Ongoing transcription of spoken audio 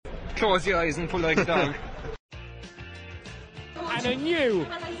close your eyes and pull like a dog. And a new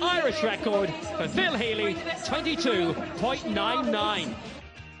Irish record for Phil Healy, 22.99.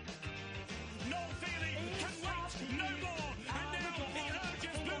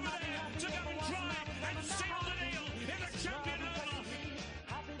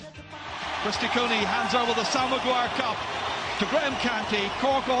 Christy Cooney hands over the Sam Maguire Cup to Graham Canty,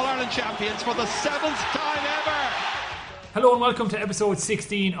 Cork All-Ireland champions for the 7th time ever. Hello and welcome to episode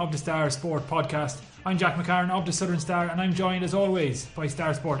 16 of the Star Sport podcast. I'm Jack McCarran of the Southern Star and I'm joined as always by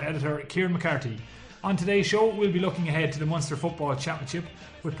Star Sport editor Kieran McCarthy. On today's show we'll be looking ahead to the Munster Football Championship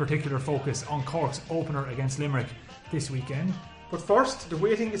with particular focus on Cork's opener against Limerick this weekend. But first, the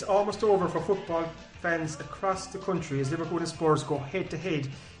waiting is almost over for football fans across the country as Liverpool and Spurs go head to head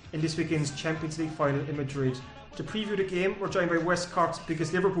in this weekend's Champions League final in Madrid. To preview the game, we're joined by West Cork's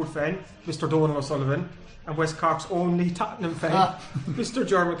biggest Liverpool fan, Mr. Donal O'Sullivan, and West Cork's only Tottenham fan, Mr.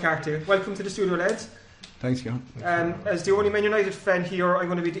 Jordan McCarthy. Welcome to the studio, lads. Thanks, Kieran. As the only Man United fan here, I'm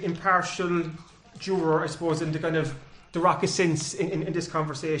going to be the impartial juror, I suppose, in the kind of the rocket sense in this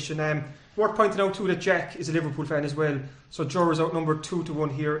conversation. Worth pointing out too that Jack is a Liverpool fan as well, so jurors outnumbered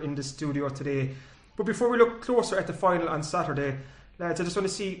 2-1 here in the studio today. But before we look closer at the final on Saturday, lads, I just want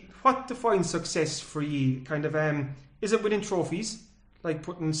to see what defines success for you. Kind of, is it winning trophies, like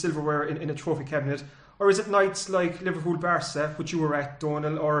putting silverware in a trophy cabinet, or is it nights like Liverpool-Barca, which you were at,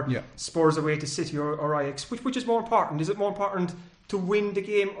 Donal, or Spurs away to City or Ajax? Which is more important? Is it more important to win the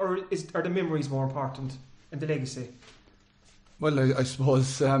game, or are the memories more important and the legacy? Well, I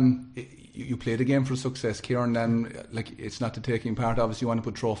suppose you play the game for success, Kieran, and like it's not the taking part. Obviously, you want to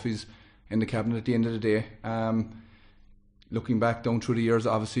put trophies in the cabinet at the end of the day. Looking back down through the years,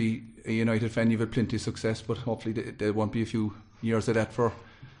 obviously a United fan, you've had plenty of success, but hopefully there won't be a few years of that for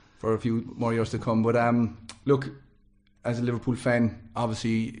a few more years to come. But look, as a Liverpool fan,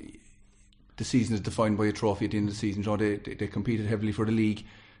 obviously the season is defined by a trophy at the end of the season. You know, they competed heavily for the league.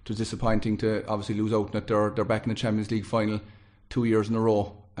 It was disappointing to obviously lose out that they're back in the Champions League final 2 years in a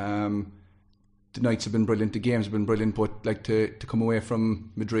row. The nights have been brilliant, the games have been brilliant, but like to come away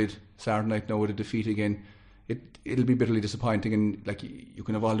from Madrid Saturday night now with a defeat again, it'll be bitterly disappointing. And like you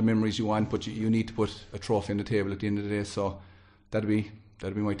can have all the memories you want, but you need to put a trophy on the table at the end of the day. So that'd be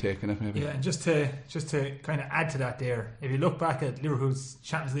my take on it, maybe. Yeah, and just to kind of add to that there, if you look back at Liverpool's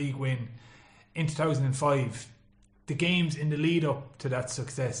Champions League win in 2005, the games in the lead up to that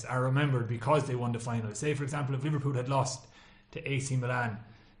success are remembered because they won the final. Say, for example, if Liverpool had lost to AC Milan,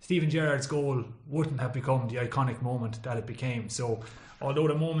 Steven Gerrard's goal wouldn't have become the iconic moment that it became. So although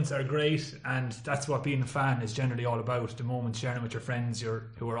the moments are great, and that's what being a fan is generally all about, the moments sharing with your friends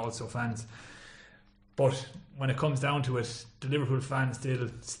who are also fans, but when it comes down to it, the Liverpool fans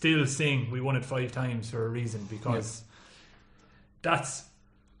still sing we won it 5 times for a reason, because that's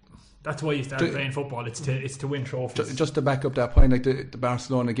why you start playing football. It's to win trophies. Just to back up that point, like the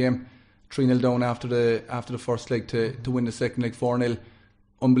Barcelona game, 3-0 down after the first leg to win the second leg 4-0,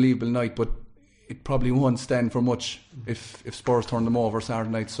 unbelievable night, but it probably won't stand for much if Spurs turn them over Saturday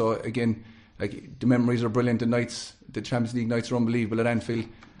night. So again, like the memories are brilliant. The Champions League nights are unbelievable at Anfield,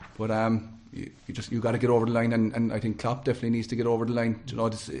 but you got to get over the line, and I think Klopp definitely needs to get over the line. You know,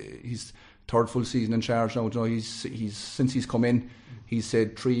 he's third full season in charge now. You know, he's since he's come in, he's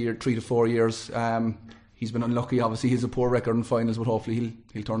said 3 to 4 years. He's been unlucky. Obviously, he has a poor record in finals, but hopefully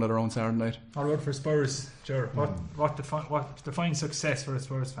he'll turn that around Saturday night. All right, for Spurs, Ger, what defines success for a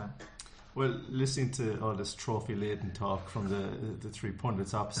Spurs fan? Well, listening to all this trophy-laden talk from the three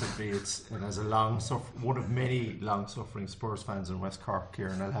pundits opposite me, and as one of many long-suffering Spurs fans in West Cork here,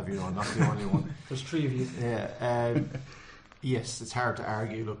 and I'll have you know, I'm not the only one. There's 3 of you. Yeah. Yes, it's hard to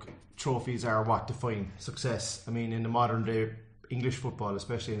argue. Look, trophies are what define success. I mean, in the modern day English football,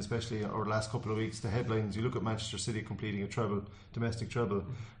 especially over the last couple of weeks, the headlines, you look at Manchester City completing a domestic treble,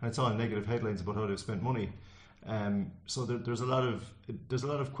 and it's all negative headlines about how they've spent money. So there's a lot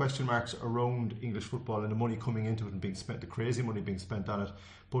of question marks around English football and the money coming into it and being spent, the crazy money being spent on it.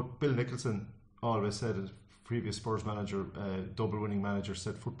 But Bill Nicholson always said, as previous Spurs manager, double winning manager,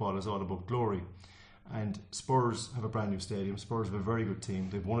 said football is all about glory. And Spurs have a brand new stadium. Spurs have a very good team.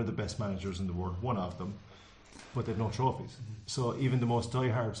 They've one of the best managers in the world, one of them, but they've no trophies. So even the most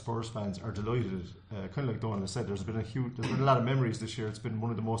die-hard Spurs fans are delighted. Kind of like Donal said, there's been a lot of memories this year. It's been one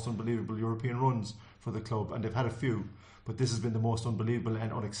of the most unbelievable European runs for the club, and they've had a few, but this has been the most unbelievable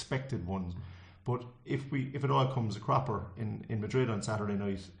and unexpected one. But if it all comes a cropper in Madrid on Saturday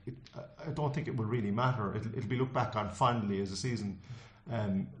night, I don't think it will really matter. It'll be looked back on fondly as a season.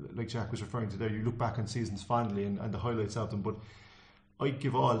 Like Jack was referring to there, you look back on seasons fondly and the highlights of them, but I'd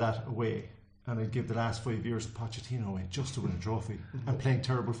give all that away and I'd give the last 5 years of Pochettino away just to win a trophy and playing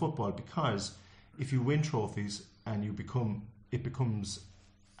terrible football, because if you win trophies and it becomes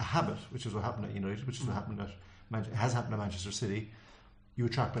a habit, which is what happened at United, which is what happened has happened at Manchester City, you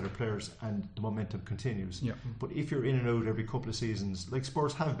attract better players and the momentum continues. Yeah. But if you're in and out every couple of seasons, like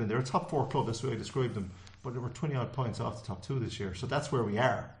Spurs have been, they're a top 4 club, that's the way I describe them, but there were 20 odd points off the top 2 this year, so that's where we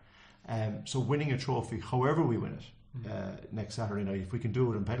are. So winning a trophy, however we win it, next Saturday night, if we can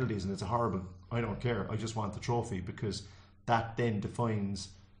do it in penalties and it's a horrible, I don't care, I just want the trophy, because that then defines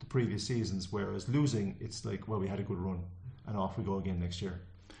the previous seasons, whereas losing, it's like, well, we had a good run and off we go again next year.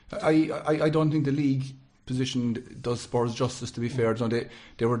 I don't think the league position does Spurs justice, to be fair. You know,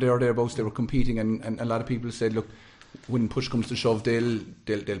 they were there or thereabouts, they were competing, and a lot of people said, look, when push comes to shove, they'll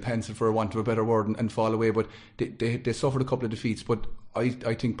pencil, for want of a better word, and fall away. But they suffered a couple of defeats. But I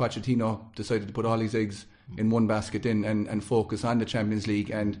think Pochettino decided to put all his eggs in one basket and focus on the Champions League.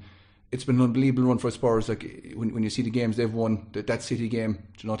 And it's been an unbelievable run for Spurs. Like when you see the games they've won, that City game,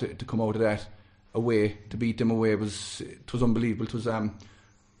 you know, to come out of that away, to beat them away, it was unbelievable. It was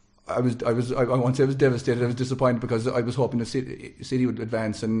I won't say I was devastated. I was disappointed, because I was hoping the City would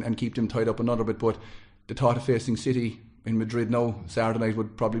advance and keep them tied up another bit. But the thought of facing City in Madrid now Saturday night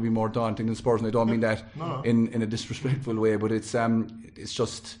would probably be more daunting than Spurs, and I don't mean that in a disrespectful way, but it's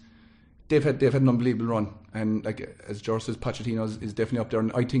just they've had an unbelievable run, and like as George says, Pochettino is definitely up there,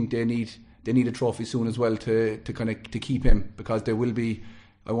 and I think they need a trophy soon as well to keep him, because there will be,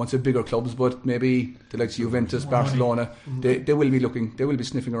 I won't say bigger clubs, but maybe the likes of Juventus, Barcelona, they will be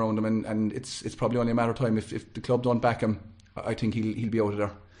sniffing around him, and it's probably only a matter of time. If the club don't back him, I think he'll be out of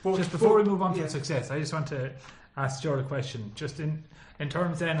there. Just before we move on to success, I just want to ask George a question, just in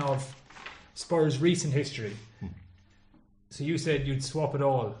terms then of Spurs' recent history. So you said you'd swap it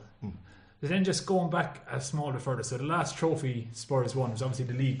all. But then just going back a small bit further, so the last trophy Spurs won was obviously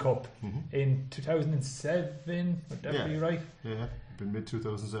the League Cup in 2007, would that be right? Yeah, been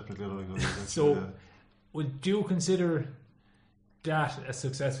mid-2000s definitely. So would you consider that a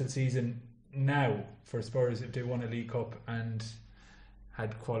successful season now for Spurs if they won a League Cup and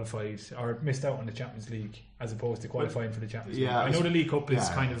had qualified or missed out on the Champions League, as opposed to qualifying for the Champions League? I know the League Cup is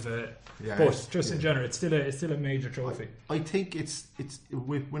kind of but just in general, it's still a major trophy. I think it's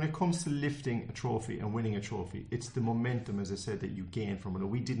when it comes to lifting a trophy and winning a trophy, it's the momentum, as I said, that you gain from it.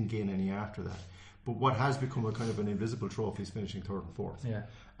 We didn't gain any after that, but what has become a kind of an invisible trophy is finishing 3rd and 4th.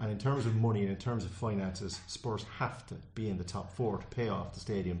 And in terms of money and in terms of finances, Spurs have to be in the top 4 to pay off the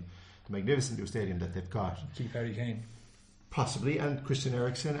stadium, the magnificent new stadium that they've got. Keep Hourihane. Possibly, and Christian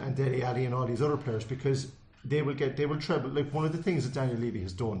Eriksen and Dele Alli and all these other players, because they will treble. Like, one of the things that Daniel Levy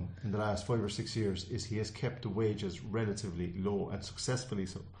has done in the last 5 or 6 years is he has kept the wages relatively low, and successfully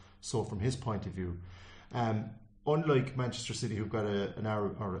so. So from his point of view, unlike Manchester City, who've got the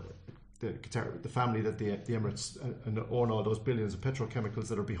family that the Emirates and own all those billions of petrochemicals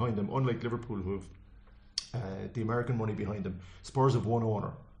that are behind them, unlike Liverpool, who have the American money behind them, Spurs have one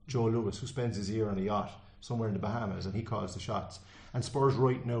owner, Joe Lewis, who spends his year on a yacht somewhere in the Bahamas, and he calls the shots. And Spurs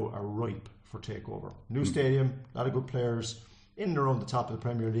right now are ripe for takeover. New stadium, a lot of good players, in and around the top of the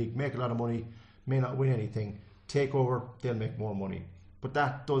Premier League, make a lot of money, may not win anything. Take over, they'll make more money. But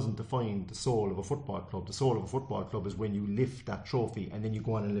that doesn't define the soul of a football club. The soul of a football club is when you lift that trophy and then you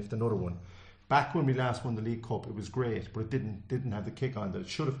go on and lift another one. Back when we last won the League Cup, it was great, but it didn't have the kick on that it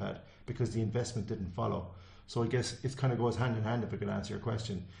should have had, because the investment didn't follow. So I guess it kind of goes hand in hand, if I could answer your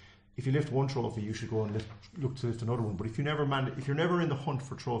question. If you lift one trophy, you should go and look to lift another one. But if you're never in the hunt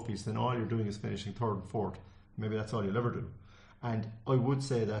for trophies, then all you're doing is finishing 3rd and 4th. Maybe that's all you'll ever do. And I would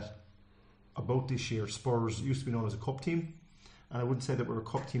say that about this year, Spurs used to be known as a cup team, and I wouldn't say that we're a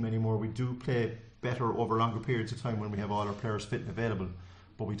cup team anymore. We do play better over longer periods of time when we have all our players fit and available,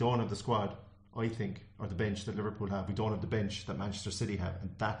 but we don't have the squad, I think, or the bench that Liverpool have. We don't have the bench that Manchester City have,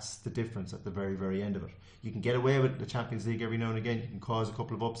 and that's the difference at the very, very end of it. You can get away with the Champions League every now and again. You can cause a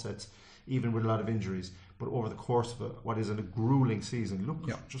couple of upsets, even with a lot of injuries. But over the course of what is a gruelling season,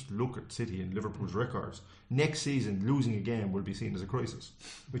 just look at City and Liverpool's records. Next season, losing a game will be seen as a crisis,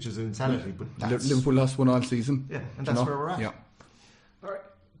 which is insanity. But Liverpool lost one all season. Yeah, and that's where we're at. Yeah. All right.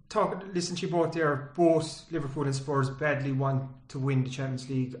 Listen to you both there. Both Liverpool and Spurs badly want to win the Champions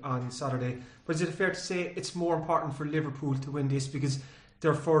League on Saturday. But is it fair to say it's more important for Liverpool to win this because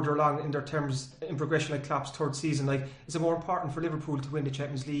they're further along in their terms in progression, like Klopp's 3rd season? Like, is it more important for Liverpool to win the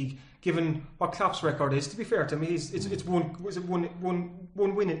Champions League, given what Klopp's record is? To be fair to him, it's one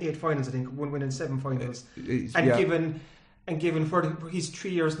win in 8 finals, I think, 1 win in 7 finals, given for he's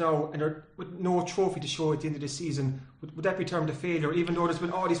 3 years now and with no trophy to show at the end of the season, would that be termed a failure? Even though there's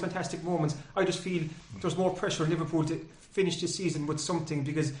been all these fantastic moments, I just feel there's more pressure on Liverpool to finish this season with something,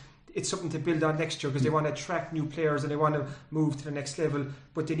 because it's something to build on next year because they want to attract new players and they want to move to the next level,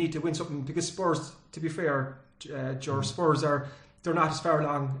 but they need to win something because Spurs, to be fair, George, Spurs they're not as far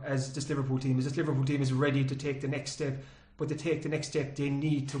along as this Liverpool team. This Liverpool team is ready to take the next step, but to take the next step they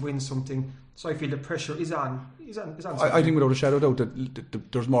need to win something. So I feel the pressure is on. I think without a shadow of doubt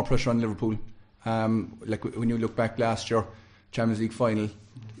that there's more pressure on Liverpool. Like when you look back last year, Champions League final,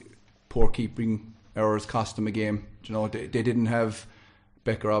 poor keeping errors cost them a game. You know, they didn't have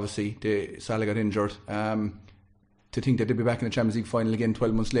Becker, obviously. Salah got injured. To think that they'd be back in the Champions League final again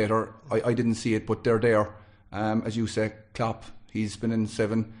 12 months later, I didn't see it, but they're there. As you say, Klopp, he's been in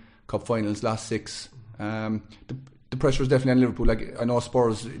 7 cup finals, last 6. The pressure is definitely on Liverpool. Like, I know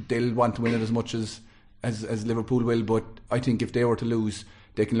Spurs, they'll want to win it as much as Liverpool will, but I think if they were to lose,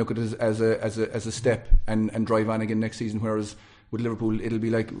 they can look at it as a step and drive on again next season. Whereas with Liverpool, it'll be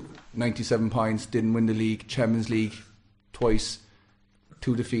like 97 points, didn't win the league, Champions League twice,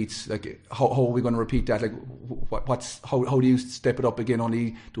 2 defeats. Like, how are we going to repeat that? Like, how do you step it up again?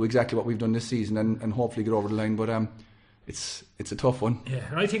 Only do exactly what we've done this season and hopefully get over the line. But it's a tough one. Yeah,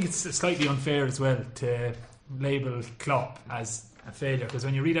 and I think it's slightly unfair as well to label Klopp as a failure, because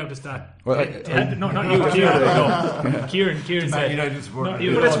when you read out the stat, not you, Kieran said, but it's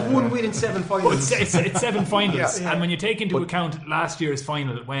 1 win in 7 finals. It's 7 finals, yeah. And when you take into account last year's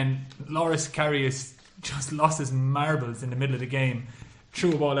final, when Loris Karius just lost his marbles in the middle of the game,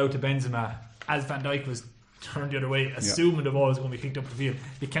 threw a ball out to Benzema as Van Dijk was turned the other way, assuming the ball was going to be kicked up the field.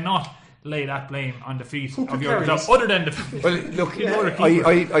 You cannot lay that blame on the feet of your club, other than the. Well, look,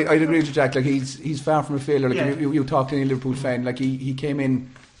 I'd agree with you, Jack. Like, he's far from a failure. Like, you talk to any Liverpool fan, like he came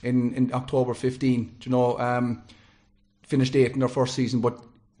in October 15. You know, finished 8th in their first season, but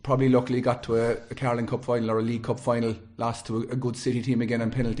probably luckily got to a Carling Cup final or a League Cup final. Lost to a good City team again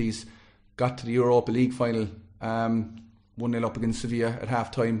on penalties. Got to the Europa League final. 1-0 up against Sevilla at half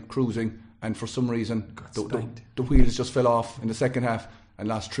time, cruising, and for some reason the wheels just fell off in the second half and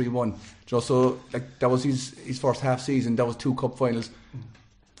lost 3-1. Just so, like, that was his first half season. That was 2 cup finals.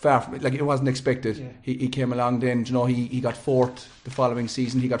 Far from it, like, it wasn't expected. Yeah. He came along then. You know, he got 4th the following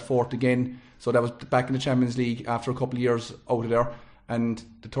season. He got 4th again. So that was back in the Champions League after a couple of years out of there, and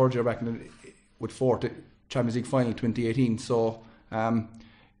the 3rd year back with 4th Champions League final 2018. So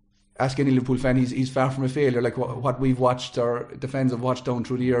ask any Liverpool fan, he's far from a failure. Like, what we've watched, or the fans have watched down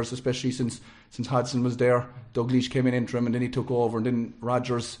through the years, especially since Hodgson was there. Dalglish came in interim and then he took over, and then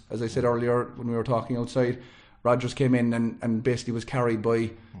Rodgers, as I said earlier when we were talking outside, Rodgers came in and basically was carried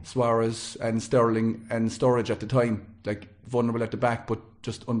by Suarez and Sterling and Sturridge at the time, like, vulnerable at the back but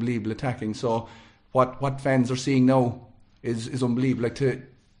just unbelievable attacking. So what fans are seeing now is unbelievable. Like,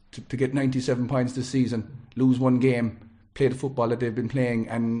 to get 97 points this season, lose 1 game, play the football that they've been playing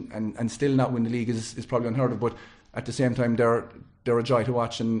and still not win the league is probably unheard of. But at the same time, they're a joy to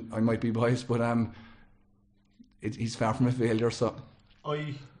watch, and I might be biased, but he's far from a failure. So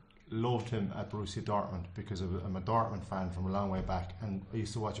I loved him at Borussia Dortmund because I'm a Dortmund fan from a long way back, and I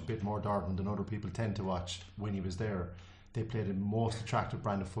used to watch a bit more Dortmund than other people tend to watch when he was there. They played the most attractive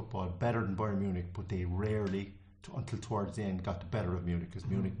brand of football, better than Bayern Munich, but they rarely, until towards the end, got the better of Munich, because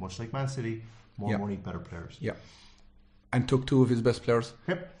Munich, much like Man City, more money, better players. Yeah. And took 2 of his best players.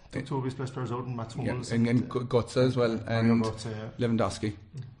 Yep, took 2 of his best players out, and Mats Hummels. And Götze as well, and Lewandowski.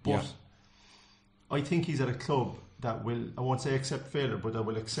 But I think he's at a club that will, I won't say accept failure, but that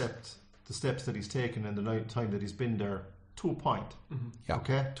will accept the steps that he's taken in the time that he's been there to a point.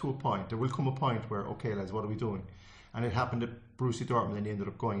 Okay, to a point. There will come a point where, okay, lads, what are we doing? And it happened at Borussia Dortmund, and he ended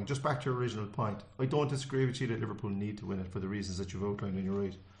up going. Just back to your original point, I don't disagree with you that Liverpool need to win it for the reasons that you've outlined, and you're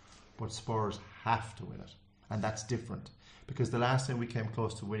right. But Spurs have to win it, and that's different. Because the last time we came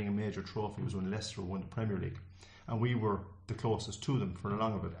close to winning a major trophy was when Leicester won the Premier League, and we were the closest to them for the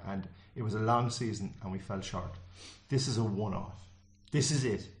long of it, and it was a long season and we fell short. This is a one-off. This is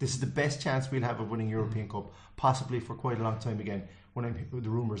it. This is the best chance we'll have of winning European Cup, possibly for quite a long time again, when the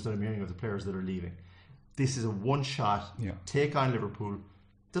rumours that I'm hearing of the players that are leaving. This is a one-shot, take on Liverpool.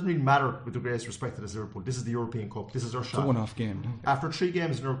 Doesn't really matter, with the greatest respect to this Liverpool. This is the European Cup. This is our shot. It's a one-off game. After 3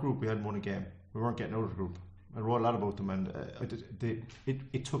 games in our group, we hadn't won a game. We weren't getting out of the group. I wrote a lot about them, and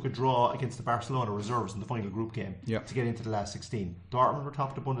it took a draw against the Barcelona reserves in the final group game to get into the last 16. Dortmund were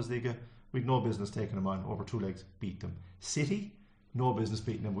top of the Bundesliga. We'd no business taking them on over 2 legs. Beat them. City, no business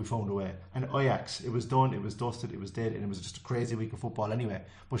beating them. We found a way. And Ajax, it was done, it was dusted, it was dead, and it was just a crazy week of football anyway.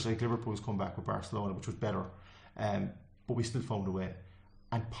 Much like Liverpool's come back with Barcelona, which was better, but we still found a way.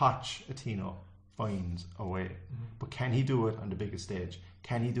 And Pochettino finds a way. But can he do it on the biggest stage?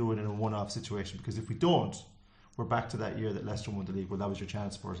 Can he do it in a one-off situation? Because if we don't, we're back to that year that Leicester won the league. Well, that was your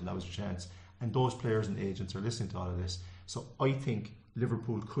chance, Spurs, and that was your chance. And those players and agents are listening to all of this. So I think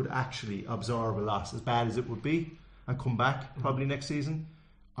Liverpool could actually absorb a loss, as bad as it would be, and come back probably next season,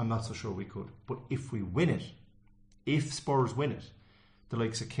 I'm not so sure we could. But if we win it, if Spurs win it, the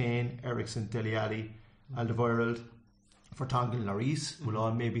likes of Kane, Eriksen, Dele Alli, Alderweireld, Vertonghen, Lloris will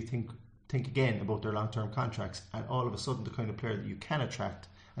all maybe think again about their long-term contracts, and all of a sudden the kind of player that you can attract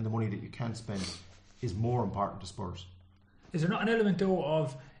and the money that you can spend is more important to Spurs. Is there not an element though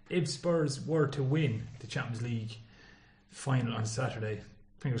of, if Spurs were to win the Champions League final on Saturday,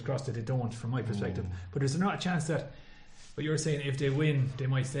 fingers crossed that they don't from my perspective, but is there not a chance that what you're saying, if they win they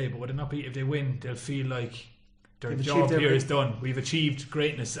might stay, but would it not be if they win they'll feel like their job here is done, we've achieved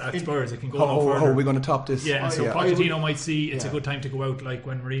greatness at Spurs, it can go no further. How are we going to top this? Yeah, so Pochettino might see it's a good time to go out, like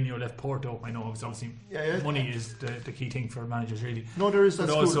when Mourinho left Porto. I know obviously money is the key thing for managers really. No, there is, but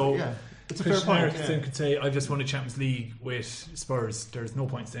that's also good. It's a fair point. Could say, I've just won a Champions League with Spurs, there's no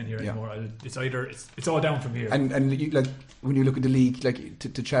point staying here anymore. It's either it's all down from here. And you, like when you look at the league, like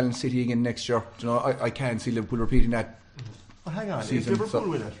to challenge City again next year, you know, I can't see Liverpool repeating that. Well, hang on, if Liverpool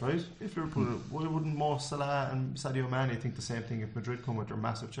win it, right? If Liverpool, why wouldn't Mo Salah and Sadio Mane think the same thing if Madrid come with their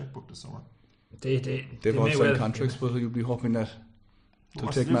massive checkbook this summer? They've all signed contracts, but you'd be hoping that they'll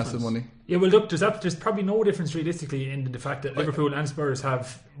take massive money. Yeah, well, look, there's probably no difference realistically in the fact that Liverpool and Spurs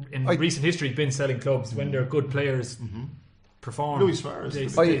have, in recent history, been selling clubs when their good players perform. Luis Suarez. They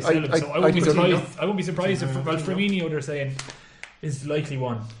sell them. So I won't be surprised if Firmino, they're saying, is likely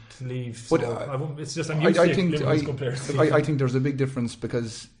one to leave. But so it's just I'm used to Liverpool's good players. I think there's a big difference,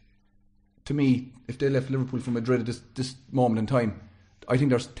 because to me, if they left Liverpool for Madrid at this moment in time, I think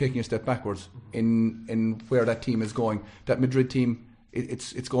they're taking a step backwards in where that team is going. That Madrid team,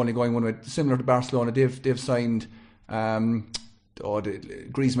 it's only going one way. Similar to Barcelona, they've signed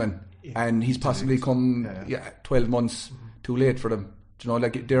Griezmann, and he's possibly come 12 months too late for them. You know,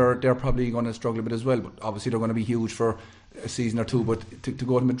 like they're probably going to struggle a bit as well. But obviously they're going to be huge for a season or two. But to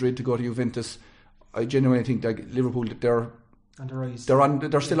go to Madrid, to go to Juventus, I genuinely think that Liverpool, they're on the rise.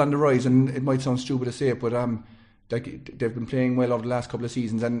 They're still on the rise, and it might sound stupid to say it, but like they've been playing well over the last couple of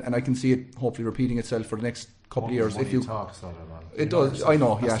seasons, and I can see it hopefully repeating itself for the next couple of years. If you talks it does, I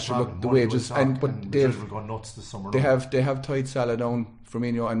know. Yeah, sure. Look, the wages, but they've gone nuts this summer. They have tied Salah down,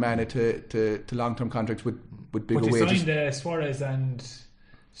 Firmino and Mane to long-term contracts with bigger wages. But they signed Suarez and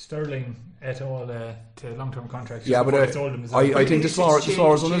Sterling et al. To long-term contracts. Yeah, but I think the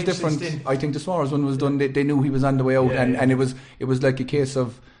Suarez one was different. I think the Suarez one was done. They knew he was on the way out, and it was like a case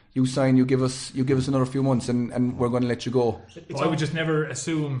of, you sign, you give us another few months, and we're going to let you go. I would just never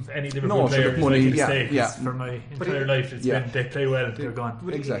assume any Liverpool player is likely to stay. For my entire life, it's been they play well, they're gone.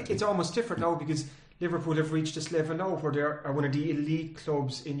 Exactly. It's almost different now, because Liverpool have reached this level now where they are one of the elite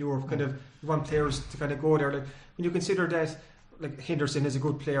clubs in Europe. Kind of, you want players to kind of go there. Like when you consider that, like Henderson is a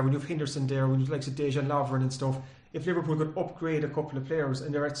good player. When you have Henderson there, when you like Dejan Lovren and stuff. If Liverpool could upgrade a couple of players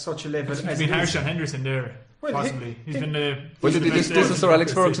and they're at such a level, it's been harsh on Henderson there. Well, possibly he's been this is Sir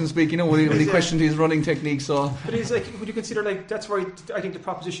Alex Ferguson speaking, when he questioned his running technique. So, but it's like, when you consider, like, that's why I think the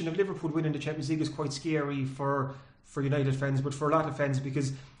proposition of Liverpool winning the Champions League is quite scary for United fans, but for a lot of fans,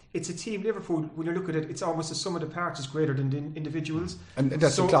 because it's a team. Liverpool, when you look at it, it's almost the sum of the parts is greater than the individuals, and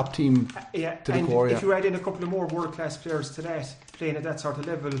that's a top team. To the core. If you add in a couple of more world class players to that, playing at that sort of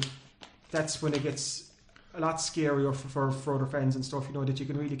level, that's when it gets a lot scarier for other fans and stuff, that you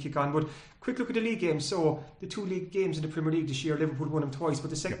can really kick on. But quick look at the league games. So the two league games in the Premier League this year, Liverpool won them twice, but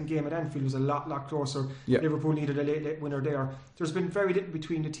the second game at Anfield was a lot closer. Liverpool needed a late winner there. There's been very little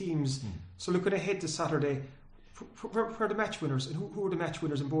between the teams. So looking ahead to Saturday, where are the match winners, and who are the match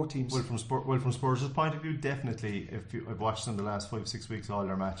winners in both teams? Well, from Spurs' point of view, definitely. I've watched them the last 5-6 weeks, all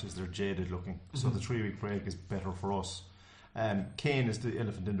their matches, they're jaded looking. So the 3-week break is better for us. Kane is the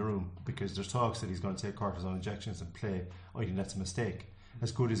elephant in the room, because there's talks that he's going to take cortisone injections and play. I think that's a mistake.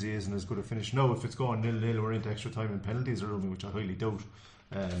 As good as he is and as good a finish. Now, if it's going 0-0, we're into extra time and penalties are looming, which I highly doubt,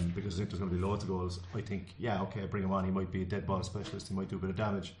 because I think there's going to be loads of goals. I think, bring him on. He might be a dead ball specialist. He might do a bit of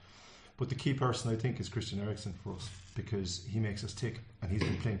damage. But the key person, I think, is Christian Eriksen for us, because he makes us tick, and he's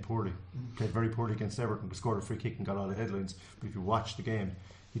been playing poorly. Played very poorly against Everton, but scored a free kick and got all the headlines. But if you watch the game,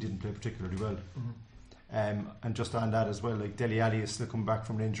 he didn't play particularly well. And just on that as well, like Dele Alli is still coming back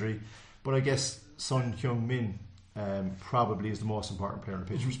from an injury, but I guess Son Heung-min probably is the most important player on the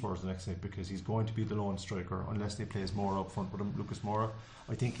pitch for Spurs the next night, because he's going to be the lone striker unless they play Moura up front with him, Lucas Moura.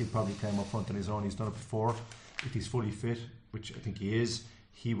 I think he'll probably play him up front on his own. He's done it before. If he's fully fit, which I think he is,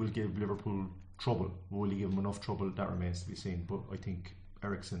 he will give Liverpool trouble. Will he give him enough trouble? That remains to be seen. But I think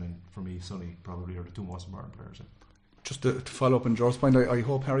Eriksen and, for me, Sonny probably are the two most important players. Just to follow up on George's point, I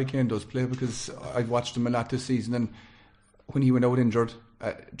hope Harry Kane does play, because I've watched him a lot this season, and when he went out injured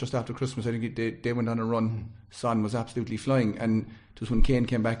just after Christmas, I think they went on a run. Son was absolutely flying, and it was when Kane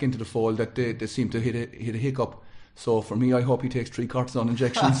came back into the fold that they seemed to hit a hiccup. So for me, I hope he takes 3 cortisone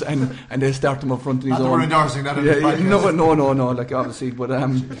injections and they start him up front in his own. We're endorsing that. No, like obviously, but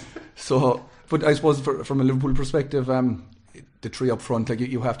but I suppose from a Liverpool perspective, the 3 up front, like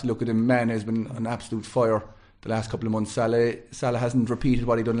you have to look at him. Mane has been an absolute fire the last couple of months. Salah hasn't repeated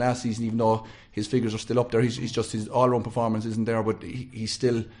what he done last season, even though his figures are still up there. He's just, his all-round performance isn't there, but he's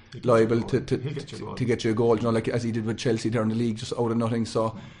still liable to get you a goal. You know, like as he did with Chelsea there in the league, just out of nothing.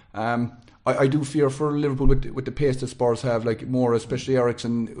 So I do fear for Liverpool with the pace that Spurs have, like more, especially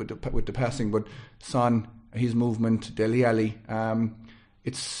Eriksen with the passing, but Son, his movement, Dele Alli.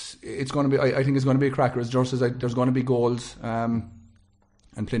 It's going to be. I think it's going to be a cracker. As George says, there's going to be goals and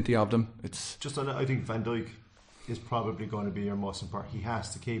plenty of them. It's just. I think Van Dijk is probably going to be your most important. He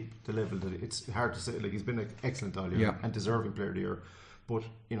has to keep the level that it's hard to say. Like, he's been an excellent all year and deserving player of the year. But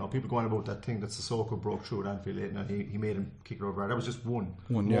you know, people going about that thing that Sissoko broke through at Anfield late, and he made him kick it over. That was just one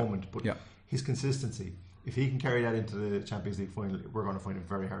moment. But his consistency, if he can carry that into the Champions League final, we're going to find it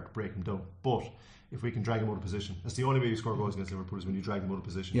very hard to break him down. But if we can drag him out of position, that's the only way you score goals against Liverpool, is when you drag them out of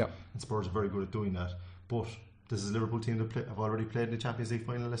position. And Spurs are very good at doing that. But this is a Liverpool team that have already played in the Champions League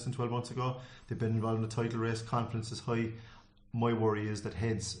final less than 12 months ago. They've been involved in the title race. Confidence is high. My worry is that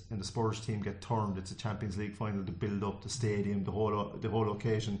heads in the Spurs team get turned. It's a Champions League final, the build up, the stadium, the whole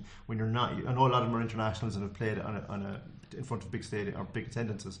occasion. When you're not, I know a lot of them are internationals and have played in front of big stadium or big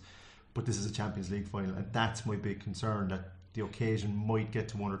attendances, but this is a Champions League final, and that's my big concern, that the occasion might get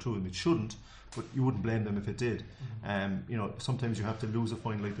to one or two of them. It shouldn't, but you wouldn't blame them if it did. You know, sometimes you have to lose a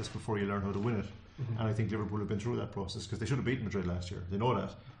final like this before you learn how to win it. And I think Liverpool have been through that process, because they should have beaten Madrid last year. They know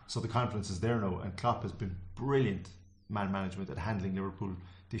that. So the confidence is there now, and Klopp has been brilliant man management at handling Liverpool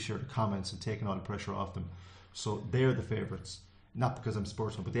this year, the comments and taking all the pressure off them. So they're the favourites, not because I'm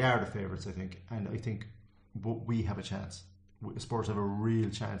Spurs fan, but they are the favourites, I think. And I think we have a chance. Spurs have a real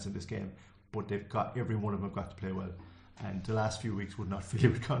chance in this game, but every one of them have got to play well. And the last few weeks would not fill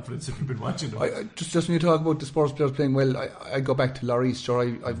you with confidence if you've been watching them. Just when you talk about the Spurs players playing well, I go back to Lloris. Sure,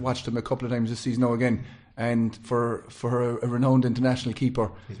 I've watched him a couple of times this season now again. And for a renowned international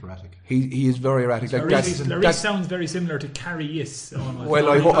keeper, he's erratic. He is very erratic. Lloris sounds very similar to Karius. Well,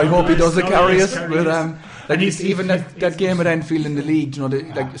 I hope he does a Karius. But even that game at Anfield in the league, you know,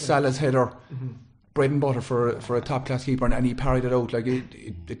 like Salah's header, bread and butter for a top class keeper, and he parried it out. Like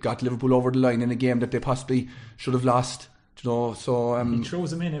it got Liverpool over the line in a game that they possibly should have lost. You know, so he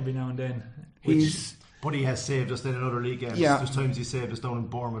throws him in every now and then. But he has saved us in another league games. There's times he saved us down in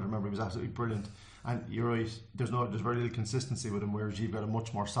Bournemouth. Remember, he was absolutely brilliant. And you're right, there's very little consistency with him, whereas you've got a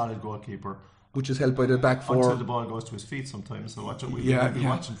much more solid goalkeeper, which is helped by the back four until the ball goes to his feet sometimes. So watch it. We'll be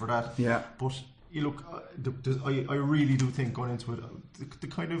watching for that. But you look, I really do think going into it, the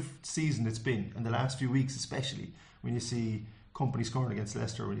kind of season it's been, and the last few weeks especially, when you see Company scoring against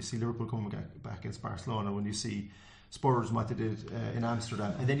Leicester, when you see Liverpool coming back against Barcelona, when you see Spurs and what they did in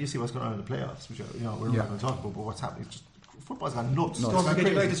Amsterdam, and then you see what's going on in the playoffs, which we're not going to talk about, but what's happening is just football's gone nuts. Don't forget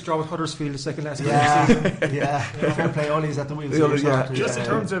United's draw with Huddersfield the second last game. Fair play. Ollie's at the wheel. Just in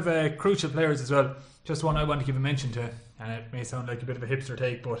terms of crucial players as well, just one I want to give a mention to, and it may sound like a bit of a hipster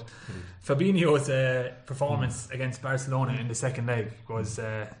take, but Fabinho's performance against Barcelona in the second leg was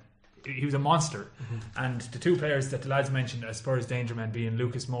he was a monster. And the two players that the lads mentioned as Spurs danger men being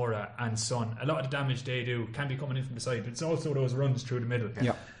Lucas Moura and Son, a lot of the damage they do can be coming in from the side, but it's also those runs through the middle.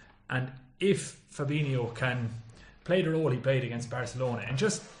 And if Fabinho can play the role he played against Barcelona and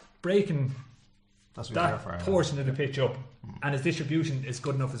just breaking that portion of the pitch up, and his distribution is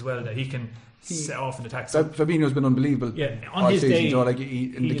good enough as well that he can set off in attack. Fabinho's been unbelievable. On his day, like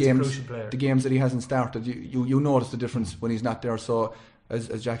in the games that he hasn't started, you notice the difference when he's not there. So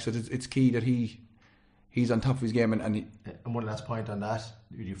as Jack said, it's key that he's on top of his game. And one last point on that,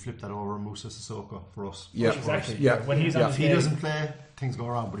 you flip that over Moussa Sissoko for us. Exactly. When he's on if he doesn't play, things go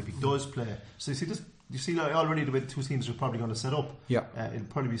wrong. But if he does play, so you see like already the way the two teams are probably going to set up. It'll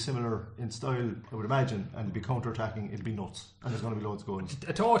probably be similar in style, I would imagine, and it'll be counter-attacking. It'll be nuts, and there's going to be loads of goals.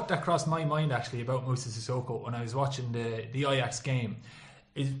 A thought that crossed my mind actually about Moussa Sissoko when I was watching the Ajax game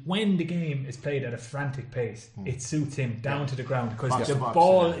is when the game is played at a frantic pace, it suits him down to the ground, because the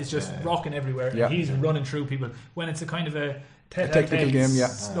ball is just rocking everywhere, and he's running through people. When it's a kind of a technical game,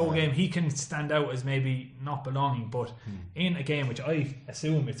 slow game, he can stand out as maybe not belonging, but in a game which I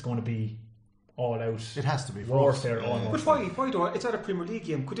assume it's going to be all out. It has to be for warfare us. almost. But why though? It's not a Premier League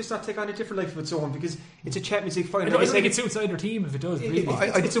game. Could this not take on a different life of its own? Because it's a Champions League final. I don't think it suits either team if it does. Really,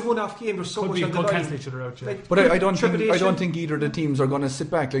 it's a one-off game. There's so much on the line. Cancel each other out. Yeah. Like, But I don't think either of the teams are going to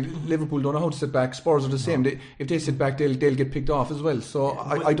sit back. Like Liverpool don't know how to sit back. Spurs are the same. If they sit back, they'll get picked off as well. So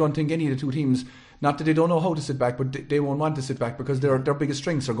I don't think any of the two teams. Not that they don't know how to sit back, but they won't want to sit back because their biggest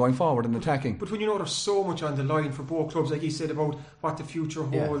strengths are going forward and attacking. But when you know there's so much on the line for both clubs, like you said about what the future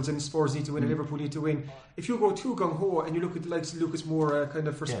holds, and Spurs need to win and Liverpool need to win. If you go too gung ho and you look at the likes of Lucas Moura kind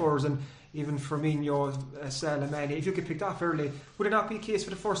of for Spurs and even Firmino, Salah, Mane, if you get picked off early, would it not be a case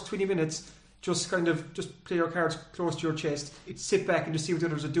for the first 20 minutes? Just play your cards close to your chest, sit back and just see what the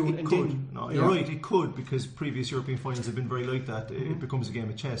others are doing. You're right, it could, because previous European finals have been very like that. It becomes a game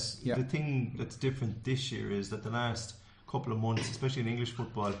of chess. Yeah. The thing that's different this year is that the last couple of months, especially in English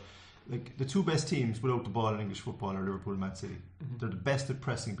football, like the two best teams without the ball in English football are Liverpool and Man City. They're the best at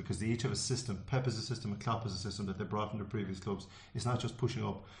pressing because they each have a system. Pep has a system and Klopp has a system that they brought from their previous clubs. It's not just pushing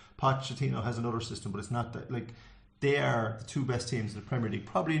up. Pochettino has another system, but it's not that, like, they are the two best teams in the Premier League,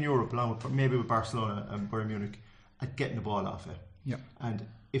 probably in Europe, along with maybe with Barcelona and Bayern Munich, at getting the ball off it. Yeah. And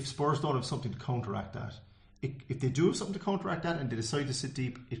if Spurs don't have something to counteract that, if they do have something to counteract that and they decide to sit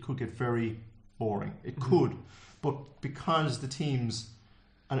deep, it could get very boring. It could. But because the teams,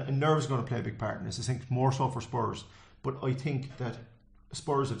 and nerves are going to play a big part in this, I think more so for Spurs, but I think that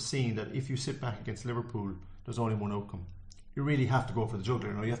Spurs have seen that if you sit back against Liverpool, there's only one outcome. You really have to go for the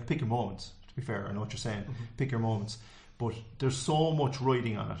juggler. You have to pick your moments. To be fair, I know what you're saying. Pick your moments, but there's so much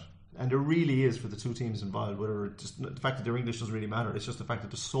riding on it, and there really is for the two teams involved. Whether just the fact that they're English doesn't really matter. It's just the fact that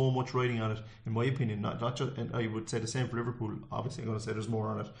there's so much riding on it, in my opinion. Not just, and I would say the same for Liverpool. Obviously, I'm going to say there's more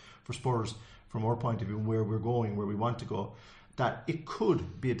on it for Spurs from our point of view, where we're going, where we want to go. That it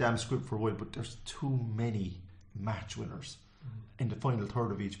could be a damn script for a while, but there's too many match winners in the final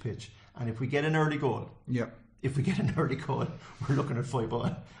third of each pitch, and if we get an early goal, if we get an early goal, we're looking at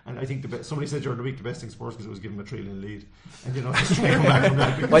 5-1. And I think somebody said during the week the best thing Spurs because it was giving them a 3-0 lead. And just try to come back from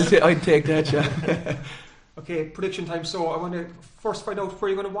that. I'd take that, yeah. Okay, prediction time. So I want to first find out where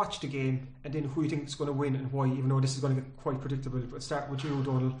you're going to watch the game and then who you think is going to win and why, even though this is going to get quite predictable. But start with you,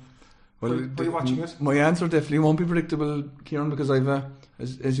 Donald. Where are you watching it? My answer definitely won't be predictable, Kieran, because I've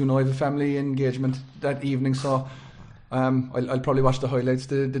as you know, I have a family engagement that evening. So I'll probably watch the highlights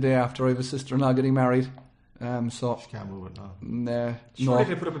the day after. I have a sister-in-law getting married. So she can't move it now. No.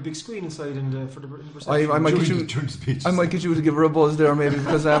 They put up a big screen inside for the reception. I might get you to give her a buzz there, maybe,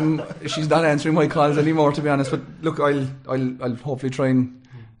 because she's not answering my calls anymore, to be honest. But look, I'll hopefully try and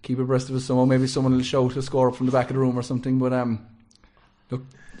keep abreast of it somehow. Maybe someone will shout a score up from the back of the room or something. But look,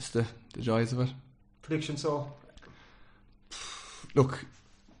 it's the joys of it. Prediction. So look,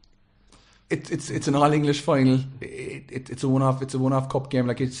 it's an all English final. It's a one-off cup game.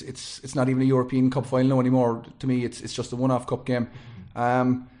 Like it's not even a European Cup final anymore. To me, it's just a one-off cup game.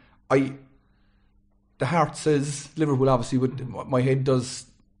 The heart says Liverpool, obviously, but my head does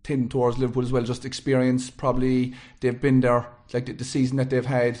tend towards Liverpool as well. Just experience, probably they've been there. Like the season that they've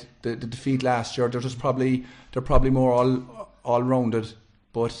had, the defeat last year, they're probably more all rounded.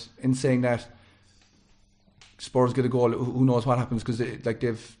 But in saying that, Spurs get a goal, who knows what happens, because they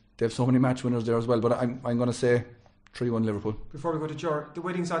have so many match winners there as well. But I'm going to say 3-1 Liverpool. Before we go to Jar, the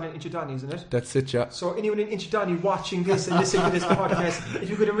wedding's on in Inchydoney, isn't it? That's it, yeah. So anyone in Inchydoney watching this and listening to this podcast, if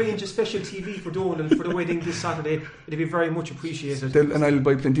you could arrange a special TV for Donald for the wedding this Saturday, it'd be very much appreciated. And I'll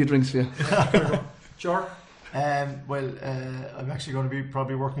buy plenty of drinks for you. Jar? I'm actually going to be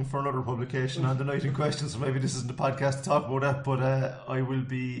probably working for another publication on the night in question, so maybe this isn't the podcast to talk about that, but I will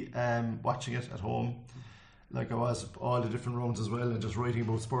be watching it at home, like I was all the different rounds as well, and just writing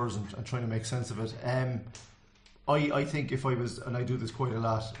about Spurs and trying to make sense of it. I think if I was, and I do this quite a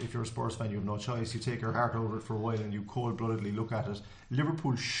lot, if you're a Spurs fan, you have no choice. You take your heart out of it for a while and you cold-bloodedly look at it.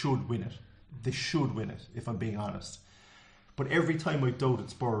 Liverpool should win it. They should win it, if I'm being honest. But every time I doubted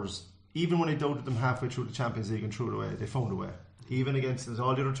Spurs, even when I doubted them halfway through the Champions League and threw it away, they found a way. Even against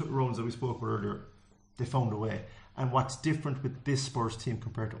all the other rounds that we spoke about earlier, they found a way. And what's different with this Spurs team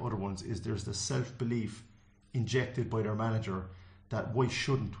compared to other ones is there's the self-belief injected by their manager that why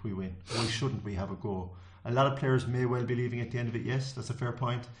shouldn't we win? Why shouldn't we have a go? A lot of players may well be leaving at the end of it, yes, that's a fair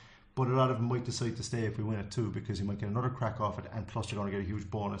point, but a lot of them might decide to stay if we win it too, because you might get another crack off it, and plus you're going to get a huge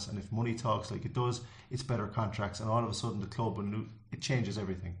bonus, and if money talks like it does, it's better contracts, and all of a sudden the club will, it changes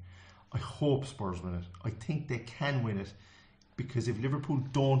everything. I hope Spurs win it. I think they can win it, because if Liverpool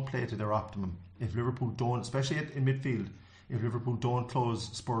don't play to their optimum, if Liverpool don't, especially in midfield, if Liverpool don't close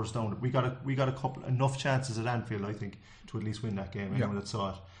Spurs down. We got enough chances at Anfield, I think, to at least win that game. Anyone that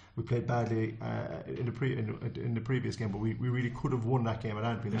saw it. We played badly in the previous game, but we really could have won that game at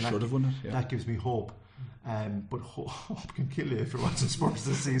Anfield. We should have won it. Yeah. That gives me hope. But hope can kill you if you're watching Spurs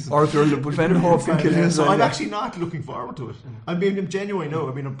this season. Or if you're a Liverpool fan, hope can kill you. So I'm actually not looking forward to it. I'm being genuine now.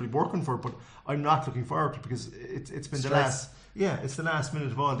 I mean, I've been working for it, but I'm not looking forward to it because it's been it's the last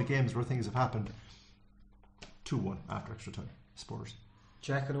minute of all the games where things have happened. 2-1 after extra time. Spurs.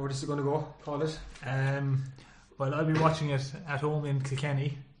 Jack, I know where this is going to go. Call it. Well, I'll be watching it at home in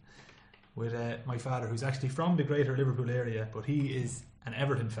Kilkenny with my father, who's actually from the greater Liverpool area, but he is an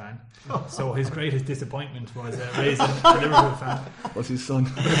Everton fan. So his greatest disappointment was raising a Liverpool fan. What's his son?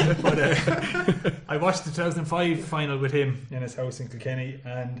 But I watched the 2005 final with him in his house in Kilkenny,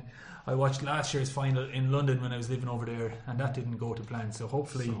 and I watched last year's final in London when I was living over there, and that didn't go to plan. So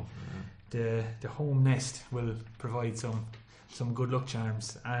hopefully the home nest will provide some good luck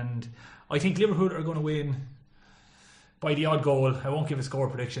charms, and I think Liverpool are going to win by the odd goal. I won't give a score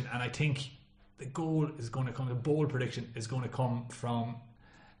prediction, and I think the goal is going to come, the bold prediction is going to come from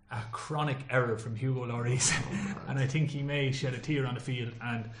a chronic error from Hugo Lloris. And I think he may shed a tear on the field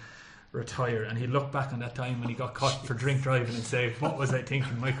and retire, and he'll look back on that time when he got caught for drink driving and say, what was I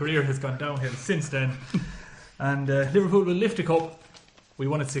thinking? My career has gone downhill since then. And Liverpool will lift the cup. We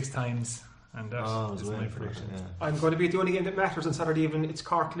won it 6 times, and that is my prediction. I'm going to be at the only game that matters on Saturday evening. It's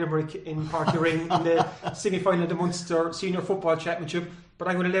Cork Limerick in Park Ring in the semi-final of the Munster Senior Football Championship. But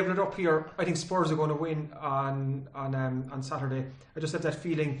I'm going to level it up here. I think Spurs are going to win on Saturday. I just have that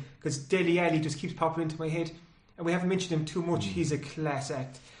feeling because Dele Alli just keeps popping into my head, and we haven't mentioned him too much. He's a class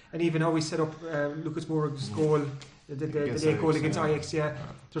act, and even how he set up Lucas Moura's goal, the late goal against Ajax.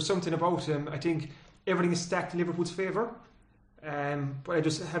 There's something about him. I think everything is stacked in Liverpool's favour, but I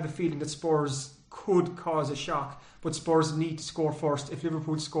just have a feeling that Spurs could cause a shock. But Spurs need to score first. If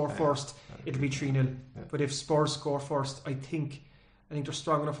Liverpool score first, it'll be 3-0. But if Spurs score first, I think they're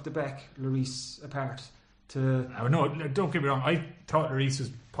strong enough at the back, Lloris apart. No, don't get me wrong. I thought Lloris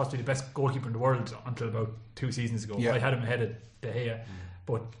was possibly the best goalkeeper in the world until about 2 seasons ago. I had him ahead of De Gea.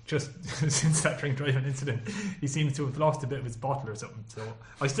 But just since that drink driving incident, he seems to have lost a bit of his bottle or something. So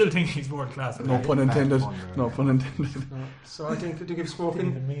I still think he's world class. No pun intended. No pun intended. So I think you've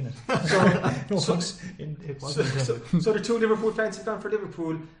spoken. Didn't even mean it. So the 2 Liverpool fans have gone for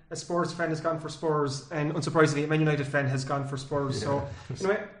Liverpool. A Spurs fan has gone for Spurs, and unsurprisingly, a Man United fan has gone for Spurs. So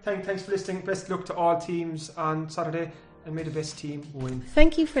anyway, thanks for listening. Best luck to all teams on Saturday, and may the best team win.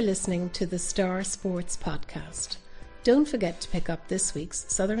 Thank you for listening to the Star Sports Podcast. Don't forget to pick up this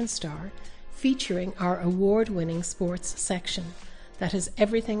week's Southern Star, featuring our award-winning sports section that has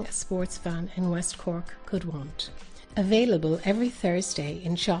everything a sports fan in West Cork could want. Available every Thursday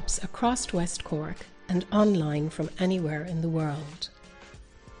in shops across West Cork and online from anywhere in the world.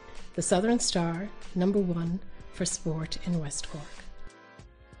 The Southern Star, #1 for sport in West Cork.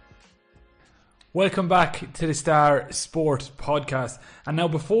 Welcome back to the Star Sport Podcast. And now,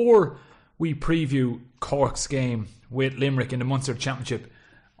 before we preview Cork's game with Limerick in the Munster Championship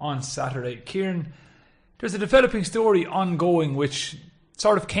on Saturday, Kieran, there's a developing story ongoing which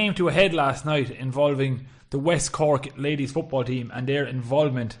sort of came to a head last night involving the West Cork ladies football team and their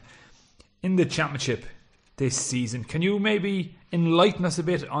involvement in the championship this season. Can you maybe enlighten us a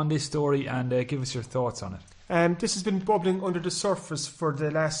bit on this story and give us your thoughts on it? This has been bubbling under the surface for the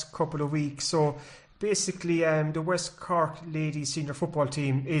last couple of weeks. So basically, the West Cork ladies senior football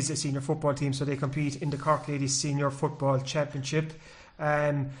team is a senior football team, so they compete in the Cork Ladies Senior Football Championship.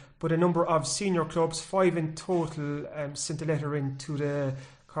 But a number of senior clubs, 5 in total, sent a letter in to the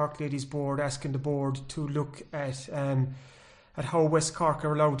Cork Ladies Board asking the board to look at how West Cork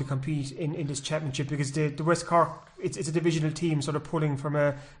are allowed to compete in this championship, because the West Cork, it's a divisional team, so they're pulling from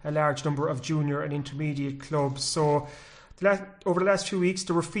a large number of junior and intermediate clubs. So over the last few weeks,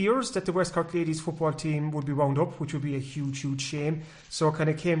 there were fears that the West Cork ladies football team would be wound up, which would be a huge, huge shame. So it kind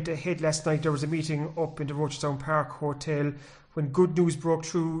of came to a head last night. There was a meeting up in the Rochestown Park Hotel when good news broke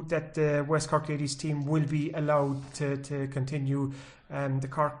through that the West Cork ladies team will be allowed to continue. The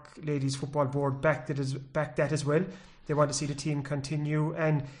Cork Ladies Football Board backed that as well. They want to see the team continue,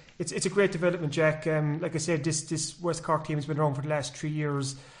 and it's a great development, Jack. Like I said, this West Cork team has been around for the last 3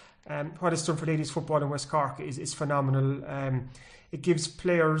 years. What it's done for ladies football in West Cork is phenomenal. It gives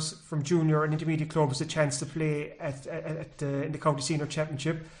players from junior and intermediate clubs a chance to play in the County Senior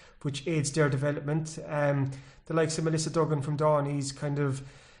Championship, which aids their development. The likes of Melissa Duggan from Downey's, kind of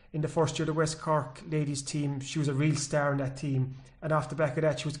in the first year of the West Cork ladies team, she was a real star in that team, and off the back of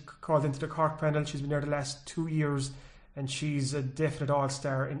that she was called into the Cork panel. She's been there the last 2 years, and she's a definite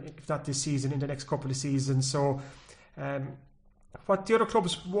all-star, if not this season, in the next couple of seasons. So What the other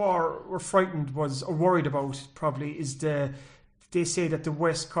clubs were frightened was, or worried about probably, is they say that the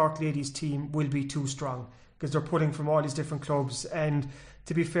West Cork ladies team will be too strong because they're pulling from all these different clubs. And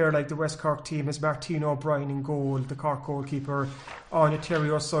to be fair, like, the West Cork team has Martina O'Brien in goal, the Cork goalkeeper, Anya Terry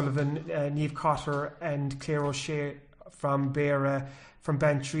O'Sullivan, Niamh Cotter and Claire O'Shea from Beara. From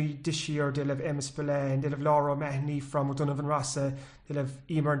Bantry this year, they'll have Emma Spillane, they'll have Laura O'Mahony from O'Donovan Rossa, they'll have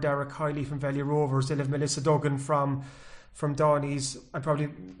Emer and Derek Hiley from Valley Rovers, they'll have Melissa Duggan from Downey's. I probably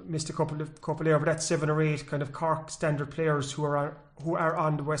missed a couple there, but that's 7 or 8 kind of Cork standard players who are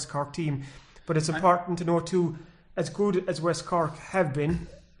on the West Cork team. But it's important to know too, as good as West Cork have been,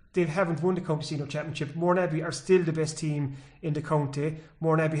 they haven't won the County Senior Championship. Mourneabbey are still the best team in the county.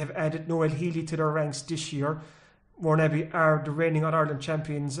 Mourneabbey have added Noel Healy to their ranks this year. Mourneabbey are the reigning All-Ireland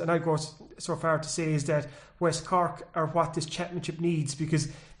champions, and I go so far to say is that West Cork are what this championship needs, because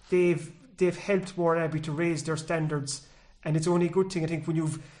they've helped Mourneabbey to raise their standards, and it's only a good thing, I think, when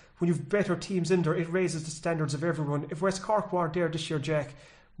you've better teams in there, it raises the standards of everyone. If West Cork weren't there this year, Jack,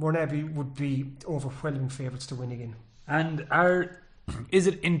 Mourneabbey would be overwhelming favourites to win again. And is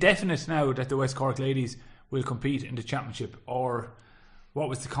it indefinite now that the West Cork ladies will compete in the championship, or what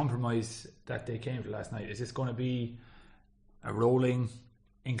was the compromise that they came to last night? Is this going to be a rolling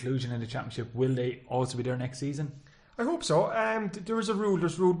inclusion in the championship? Will they also be there next season? I hope so. There is a rule.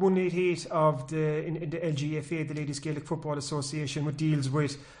 There's Rule 188 of in the LGFA, the Ladies Gaelic Football Association, which deals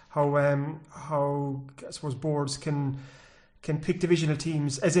with how I suppose boards can pick divisional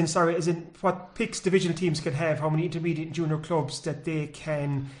teams, as in what picks divisional teams can have, how many intermediate and junior clubs that they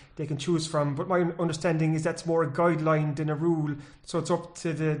can choose from. But my understanding is that's more a guideline than a rule, so it's up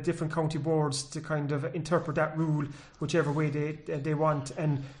to the different county boards to kind of interpret that rule whichever way they want.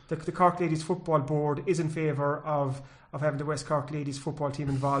 And the Cork Ladies Football Board is in favour of having the West Cork Ladies football team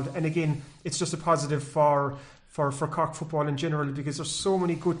involved. And again, it's just a positive for Cork football in general, because there's so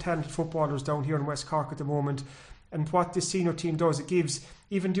many good talented footballers down here in West Cork at the moment. And what this senior team does, it gives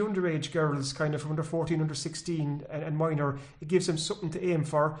even the underage girls, kind of from under 14, under 16 and minor, it gives them something to aim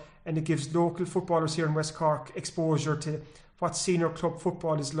for, and it gives local footballers here in West Cork exposure to what senior club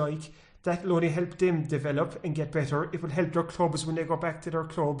football is like. That will only help them develop and get better. It will help their clubs when they go back to their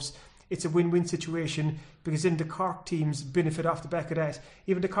clubs. It's a win-win situation, because then the Cork teams benefit off the back of that.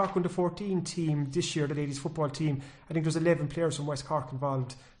 Even the Cork under 14 team this year, the ladies football team, I think there's 11 players from West Cork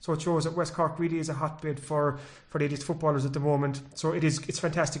involved. So it shows that West Cork really is a hotbed for ladies footballers at the moment. So it's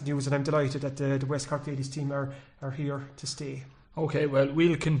fantastic news, and I'm delighted that the West Cork ladies team are here to stay. Okay, well,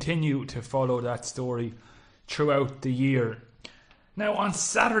 we'll continue to follow that story throughout the year. Now, on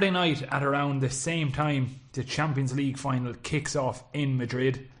Saturday night at around the same time, the Champions League final kicks off in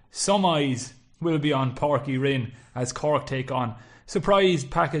Madrid. Some eyes will be on Hourihane as Cork take on surprise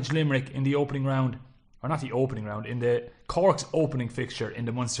package Limerick in the opening round, or not the opening round, in the Cork's opening fixture in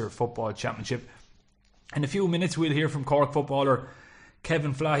the Munster Football Championship. In a few minutes we'll hear from Cork footballer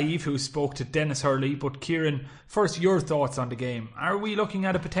Kevin Flahive, who spoke to Dennis Hurley. But Kieran, first, your thoughts on the game. Are we looking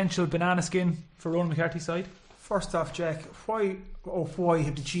at a potential banana skin for Ronan McCarthy's side? First off, Jack, why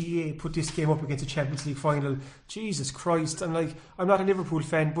have the GAA put this game up against a Champions League final? Jesus Christ, I'm not a Liverpool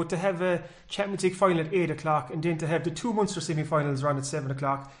fan, but to have a Champions League final at 8 o'clock and then to have the two Munster semi-finals around at 7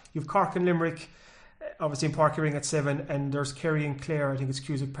 o'clock. You've Cork and Limerick, obviously in Hourihane at 7, and there's Kerry and Clare, I think it's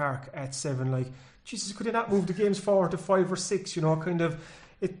Cusack Park, at 7. Jesus, could they not move the games forward to 5 or 6, kind of...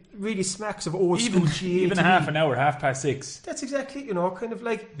 It really smacks of old school GAA. Even half an hour, 6:30. That's exactly, kind of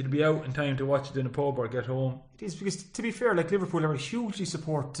like... You'll be out in time to watch it in a pub or get home. It is, because to be fair, Liverpool are a hugely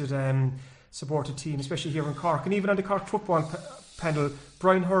supported team, especially here in Cork. And even on the Cork football panel,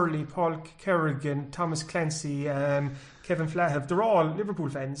 Brian Hurley, Paul Kerrigan, Thomas Clancy, Kevin Flahive, they're all Liverpool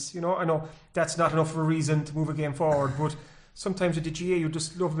fans. I know that's not enough of a reason to move a game forward, but sometimes with the GAA you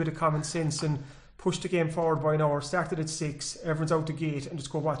just love a bit of common sense and push the game forward by an hour, started at 6, everyone's out the gate, and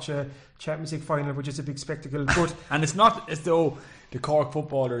just go watch a Champions League final, which is a big spectacle. But and it's not as though the Cork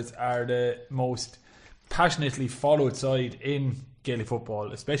footballers are the most passionately followed side in Gaelic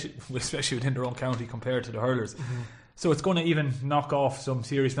football, especially within their own county compared to the hurlers. Mm-hmm. So it's going to even knock off some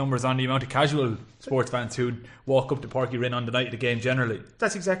serious numbers on the amount of casual sports fans who'd walk up to Hourihane on the night of the game generally.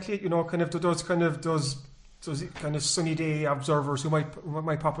 That's exactly it, those kind of sunny day observers who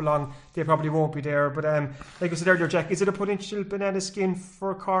might pop along, they probably won't be there. But like I said earlier, Jack, is it a potential banana skin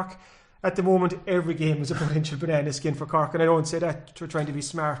for Cork? At the moment, every game is a potential banana skin for Cork, and I don't say that to trying to be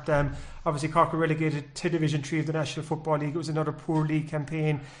smart. Obviously, Cork were relegated to Division 3 of the National Football League. It was another poor league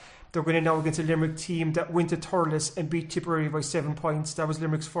campaign. They're going in now against a Limerick team that went to Thurles and beat Tipperary by 7 points. That was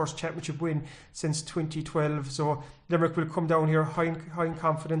Limerick's first championship win since 2012. So Limerick will come down here high in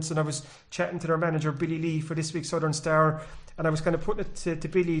confidence. And I was chatting to their manager, Billy Lee, for this week's Southern Star, and I was kind of putting it to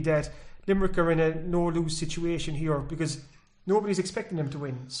Billy that Limerick are in a no-lose situation here because nobody's expecting them to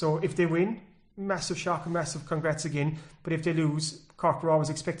win. So if they win, massive shock and massive congrats again. But if they lose, Cork were always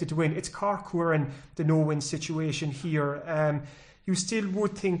expected to win. It's Cork who are in the no-win situation here. You still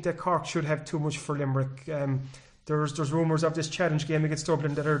would think that Cork should have too much for Limerick. There's rumours of this challenge game against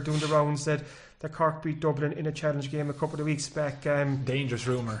Dublin that are doing the rounds that Cork beat Dublin in a challenge game a couple of weeks back. Dangerous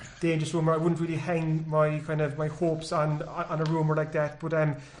rumour. I wouldn't really hang my hopes on a rumour like that.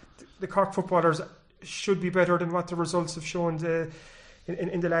 But the Cork footballers should be better than what the results have shown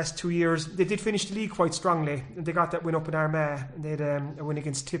in the last 2 years. They did finish the league quite strongly. They got that win up in Armagh, and they had a win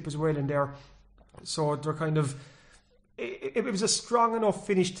against Tip as well in there. So they're kind of... It was a strong enough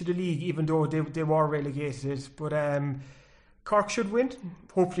finish to the league, even though they were relegated. But Cork should win.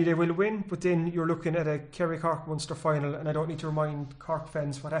 Hopefully they will win. But then you're looking at a Kerry-Cork Munster final, and I don't need to remind Cork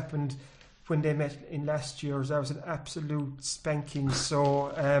fans what happened when they met in last year's. That was an absolute spanking.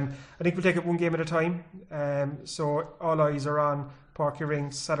 So I think we'll take it one game at a time. So all eyes are on Páirc Uí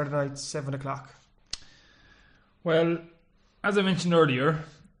Rinn Saturday night, 7 o'clock. Well, as I mentioned earlier,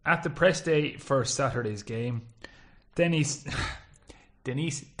 at the press day for Saturday's game, Dennis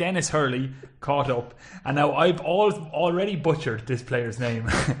Hurley caught up, and now I've already butchered this player's name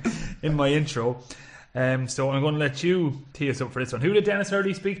in my intro. So I'm going to let you tee us up for this one. Who did Dennis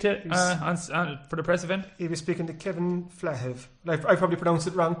Hurley speak to for the press event? He was speaking to Kevin Flahiv. I probably pronounced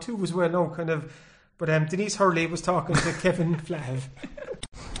it wrong too as well. No, kind of. But Denise Hurley was talking to Kevin Flahiv.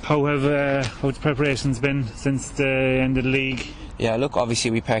 How have the preparations been since the end of the league? Yeah, look,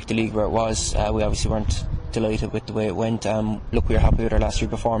 obviously we parked the league where it was. We obviously weren't delighted with the way it went. Look, we were happy with our last 3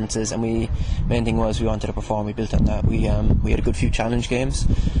 performances, and main thing was we wanted to perform. We built on that. We had a good few challenge games,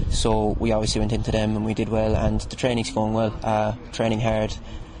 so we obviously went into them and we did well, and the training's going well. Training hard.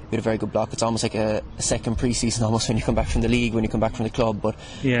 We had a very good block. It's almost like a second pre-season almost when you come back from the league, when you come back from the club. But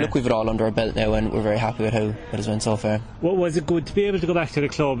look, we've it all under our belt now, and we're very happy with how it has went so far. What was it good to be able to go back to the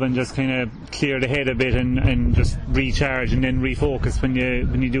club and just kind of clear the head a bit and just recharge and then refocus when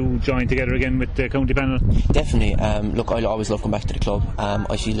you do join together again with the county panel? Definitely. Look, I always love coming back to the club.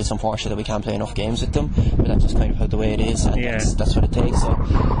 I feel it's unfortunate that we can't play enough games with them, but that's just kind of how the way it is, and that's what it takes.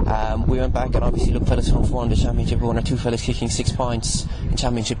 So we went back, and obviously, look, fellas from won the championship. We won our 2 fellas kicking 6 points in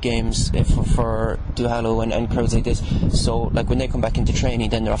championship games for Duhallow and crowds like this. So like when they come back into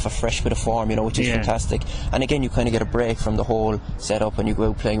training, then they're off a fresh bit of form, which is fantastic. And again, you kind of get a break from the whole setup, and you go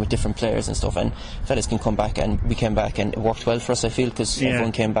out playing with different players and stuff, and fellas can come back, and we came back, and it worked well for us, I feel, because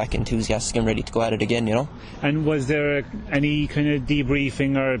everyone came back enthusiastic and ready to go at it again, And was there any kind of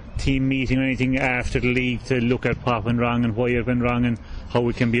debriefing or team meeting or anything after the league to look at what went wrong and why it went wrong and how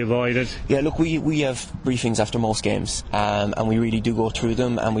it can be avoided? Yeah, look, we have briefings after most games, and we really do go through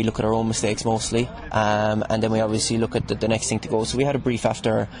them, and we look at our own mistakes mostly, and then we obviously look at the next thing to go. So we had a brief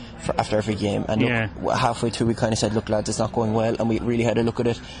after every game, and look, halfway through we kind of said, look lads, it's not going well, and we really had a look at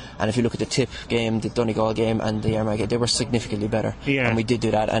it. And if you look at the Tip game, the Donegal game and the Armagh game, they were significantly better, and we did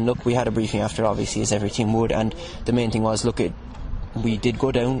do that. And look, we had a briefing after, obviously, as every team would, and the main thing was, look, we did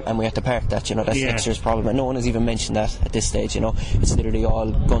go down and we had to park that, that's next year's problem, and no one has even mentioned that at this stage. It's literally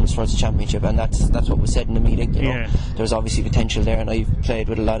all guns towards the championship, and that's what was said in the meeting. There's obviously potential there, and I've played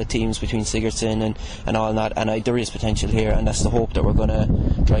with a lot of teams between Sigerson and all that, and there is potential here, and that's the hope that we're going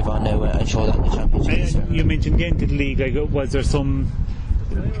to drive on now and show that in the championship. You mentioned getting to the league, was there some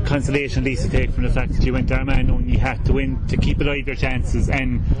consolation at least to take from the fact that you went to Armagh and you had to win to keep alive your chances,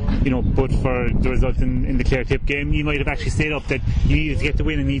 and but for the result in the Clare Tip game, you might have actually stayed up, that you needed to get the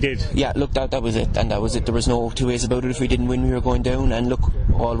win, and you did. Yeah, look, that was it, and that was it. There was no two ways about it. If we didn't win, we were going down, and look,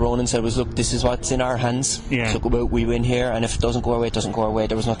 all Ronan said was, look, this is what's in our hands. So we win here, and if it doesn't go our way, it doesn't go our way.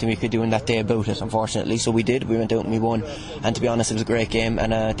 There was nothing we could do in that day about it, unfortunately. So we did. We went out and we won, and to be honest, it was a great game,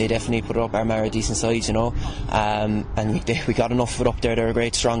 and they definitely put up Armagh a decent side, and we got enough of it up there. They're a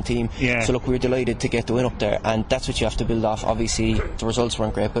great strong team. So look, we were delighted to get the win up there, and that's what you have to build off. Obviously the results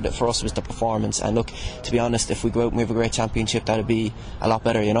weren't great, but for us it was the performance, and look, to be honest, if we go out and we have a great championship, that'll be a lot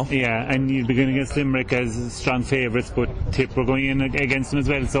better, and you'll be going against Limerick as strong favourites, but Tip were going in against them as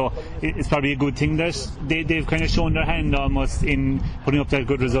well, so it's probably a good thing that they've kind of shown their hand almost in putting up that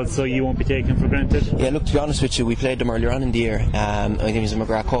good result, so you won't be taken for granted. Yeah, look, to be honest with you, we played them earlier on in the year. I think it was the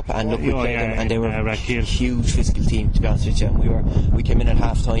McGrath Cup, and look, we played them, and they were a huge physical team, to be honest with you. And we came in at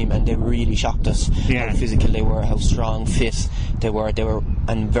half time, and they really shocked us. How physical they were, how strong, fit they were,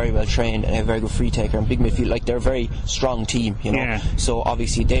 and very well trained, and a very good free taker and big midfield. Like, they're a very strong team, you know. So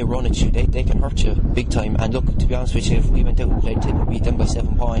obviously they run at you, they can hurt you big time. And look, to be honest with you, if we went out and played and beat them by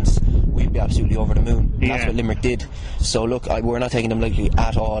 7 points, we'd be absolutely over the moon. That's what Limerick did. So look, we're not taking them lightly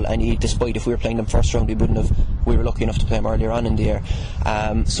at all. And despite if we were playing them first round, we were lucky enough to play them earlier on in the year.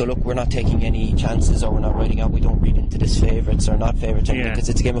 So look, we're not taking any chances, or we're not writing out. We don't read into this favourites or not favourites, because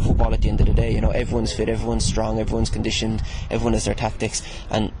it's a game of football at the end of the day. You know, everyone's fit, everyone's strong, everyone's conditioned, everyone has their tactics,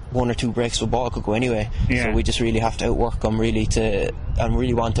 and 1 or 2 breaks of the ball could go anyway. So we just really have to outwork them and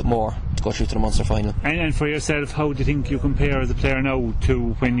really want it more to go through to the Munster final. And for yourself, how do you think you compare as a player now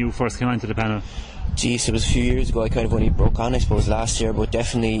to when you first came onto the panel? Geez, it was a few years ago. I kind of only broke on, I suppose, last year, but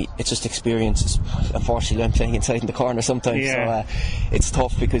definitely it's just experience. Unfortunately, I'm playing inside in the corner sometimes, so it's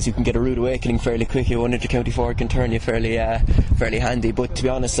tough because you can get a rude awakening fairly quickly. One inter-county forward can turn you fairly handy. But to be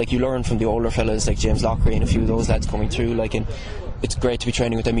honest, like, you learn from the older fellas like James Lockery and a few of those lads coming through. Like, and it's great to be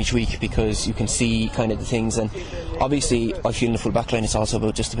training with them each week because you can see kind of the things. And obviously, I feel in the full back line it's also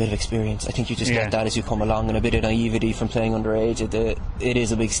about just a bit of experience. I think you just get that as you come along, and a bit of naivety from playing underage. It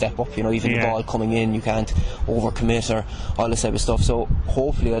is a big step up, you know. Even the ball coming in, you can't overcommit or all this type of stuff. So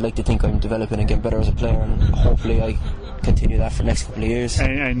hopefully, I'd like to think I'm developing and getting better as a player, and hopefully I continue that for the next couple of years.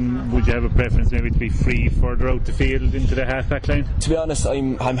 And would you have a preference maybe to be free further out the field into the half-back line? To be honest,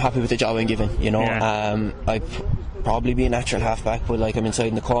 I'm happy with the job I'm given, you know. I probably be a natural half-back, but like, I'm inside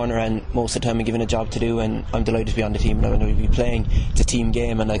in the corner, and most of the time I'm given a job to do, and I'm delighted to be on the team, and I'm going to be playing. It's a team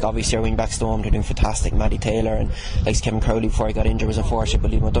game, and like, obviously our wing-backs they're doing fantastic. Matty Taylor and like Kevin Crowley before he got injured was unfortunate,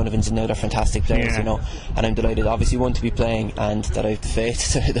 but Liam O'Donovan's and now they're fantastic players, you know. And I'm delighted, obviously, one, to be playing, and that I have the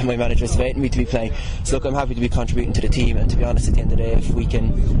faith that my manager is faithing me to be playing. So look, I'm happy to be contributing to the team, and to be honest, at the end of the day, if we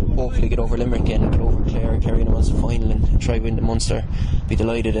can hopefully get over Limerick and get over Clare, carry in the Munster final and try win the Munster, be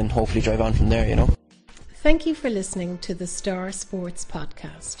delighted, and hopefully drive on from there, you know. Thank you for listening to the Star Sports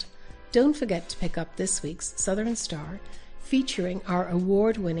Podcast. Don't forget to pick up this week's Southern Star, featuring our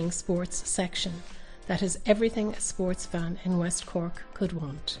award-winning sports section that has everything a sports fan in West Cork could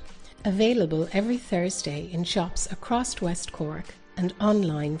want. Available every Thursday in shops across West Cork and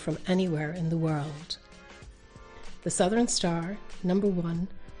online from anywhere in the world. The Southern Star, #1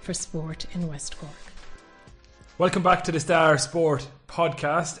 for sport in West Cork. Welcome back to the Star Sport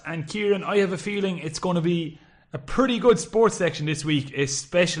Podcast. And Kieran, I have a feeling it's going to be a pretty good sports section this week,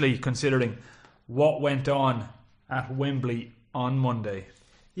 especially considering what went on at Wembley on Monday.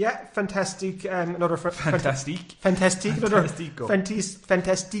 Yeah, fantastic. Fantastic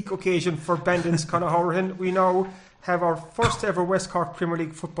occasion for Bandon's Conor Hourihane. We now have our first ever West Cork Premier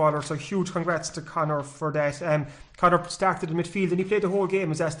League footballer, so huge congrats to Conor for that. Conor started in midfield and he played the whole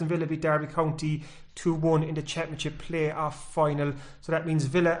game as Aston Villa beat Derby County 2-1 in the Championship playoff final. So that means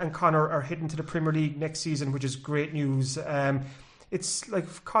Villa and Conor are heading to the Premier League next season, which is great news. It's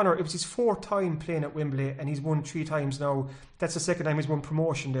like Conor, it was his 4th time playing at Wembley and he's won 3 times now. That's the 2nd time he's won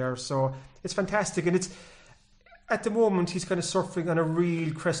promotion there, so it's fantastic. And it's, at the moment, he's kind of surfing on a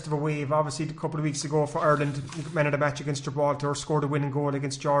real crest of a wave. Obviously, a couple of weeks ago for Ireland, man of the match against Gibraltar, scored a winning goal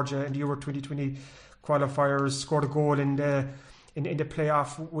against Georgia in the Euro 2020 qualifiers, scored a goal in the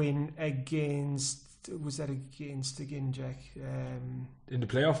playoff win against, was that against again, Jack? In the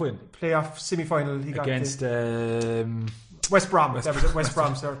playoff win? Playoff semi-final. He got against West Brom. That was it, West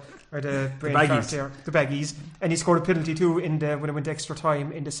Brom, sir. Or the Baggies. And he scored a penalty too when it went extra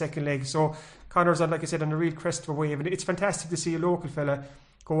time in the second leg. So Conor's on, like I said, on a real crest of a wave. And it's fantastic to see a local fella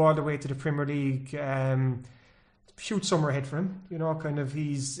go all the way to the Premier League. Huge summer ahead for him. You know, kind of,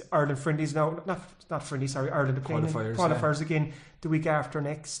 he's Ireland friendlies now. Not friendlies, sorry, Ireland qualifiers again the week after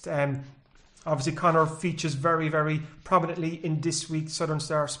next. Obviously, Conor features very, very prominently in this week's Southern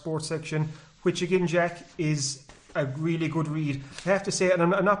Star Sports section, which again, Jack, is a really good read. I have to say, and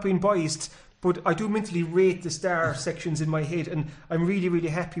I'm not being biased, but I do mentally rate the Star sections in my head, and I'm really, really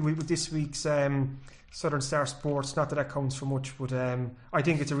happy with this week's Southern Star Sports. Not that that counts for much, but I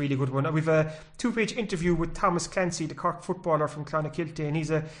think it's a really good one. We've a 2-page interview with Thomas Clancy, the Cork footballer from Clonakilty, and he's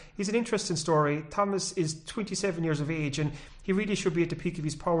an interesting story. Thomas is 27 years of age, and he really should be at the peak of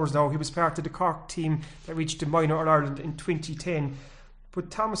his powers now. He was part of the Cork team that reached the Minor All-Ireland in 2010. But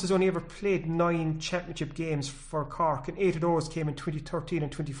Thomas has only ever played 9 championship games for Cork, and 8 of those came in 2013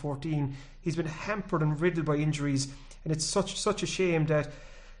 and 2014. He's been hampered and riddled by injuries, and it's such a shame that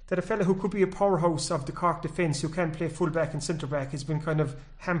that a fella who could be a powerhouse of the Cork defence, who can play full-back and centre-back, has been kind of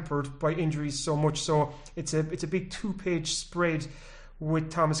hampered by injuries so much. So it's a big 2-page spread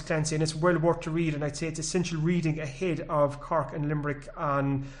with Thomas Clancy, and it's well worth to read, and I'd say it's essential reading ahead of Cork and Limerick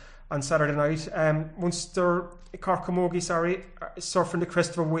on Saturday night. Cork Camogie, surfing the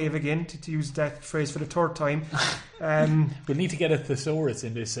crest of a wave again, to use that phrase for the third time. We'll need to get a thesaurus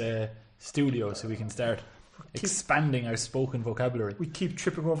in this studio so we can start expanding our spoken vocabulary. We keep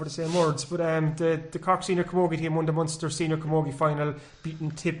tripping over the same words, but the Cork Senior Camogie team won the Munster Senior Camogie final,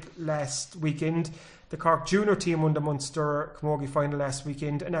 beating Tip last weekend. The Cork Junior team won the Munster Camogie final last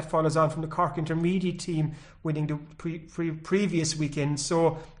weekend, and that follows on from the Cork Intermediate team winning the previous weekend.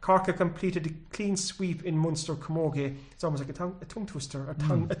 So Cork have completed a clean sweep in Munster Camogie. It's almost like a tongue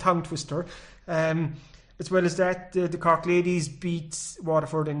twister. As well as that, the Cork ladies beat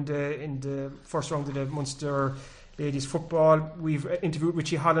Waterford in the first round of the Munster ladies football. We've interviewed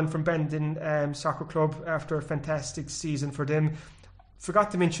Richie Holland from Bandon Soccer Club after a fantastic season for them.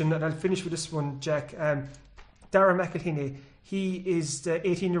 Forgot to mention, and I'll finish with this one, Jack, Darragh McElhinney. He is the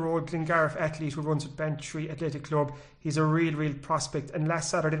 18-year-old Glengarriff athlete who runs with Bantry Athletic Club. He's a real prospect, and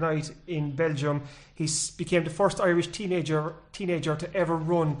last Saturday night in Belgium he became the first Irish teenager to ever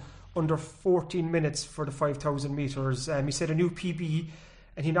run under 14 minutes for the 5,000 metres. He set a new PB,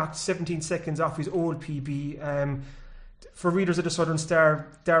 and he knocked 17 seconds off his old PB. For readers of the Southern Star,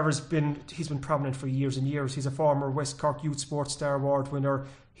 Darragh's been prominent for years and years. He's a former West Cork Youth Sports Star Award winner.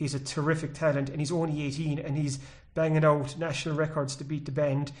 He's a terrific talent, and he's only 18, and he's banging out national records to beat the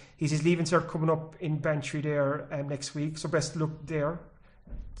band. He's his leaving cert coming up in Bantry there next week, so best of luck there.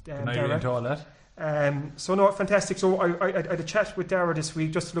 Into all that. Fantastic. So I had a chat with Darragh this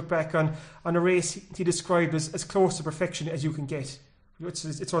week just to look back on a race he described as close to perfection as you can get.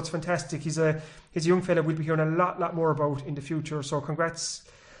 It's fantastic. He's a young fella we'll be hearing a lot more about in the future. So congrats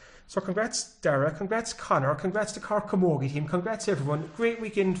Darragh, congrats Conor, congrats the Cork Camogie team, congrats everyone. Great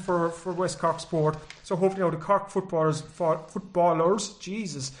weekend for West Cork sport. So hopefully now the Cork footballers,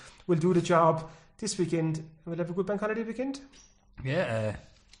 Jesus, will do the job this weekend, and we'll have a good bank holiday weekend. Yeah.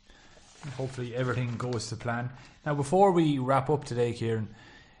 Hopefully everything goes to plan. Now, before we wrap up today, Kieran,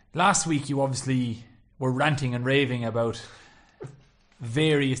 last week you obviously were ranting and raving about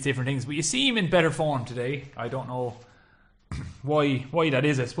various different things, but you seem in better form today. I don't know why that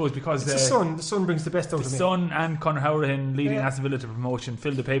is. I suppose because it's the sun brings the best out of me. The sun and Conor Hourihane leading Aston Villa to promotion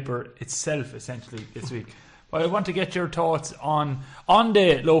filled the paper itself essentially this week. Well, I want to get your thoughts on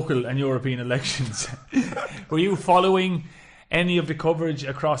the local and European elections. Were you following any of the coverage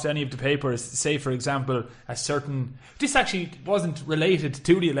across any of the papers? Say, for example, this actually wasn't related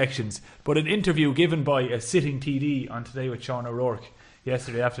to the elections, but an interview given by a sitting TD on Today with Sean O'Rourke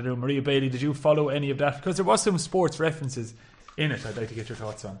yesterday afternoon. Maria Bailey, did you follow any of that? Because there was some sports references in it I'd like to get your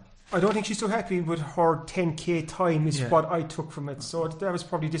thoughts on. I don't think she's so happy with her 10k time is what I took from it, so that was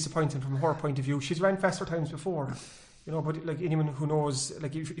probably disappointing from her point of view. She's ran faster times before, but like anyone who knows,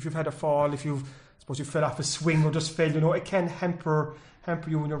 like if you've had a fall, if you fell off a swing or just fell, it can hamper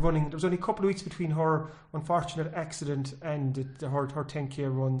you when you're running. There was only a couple of weeks between her unfortunate accident and her 10k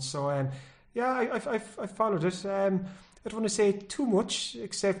run, so I followed it. I don't want to say too much,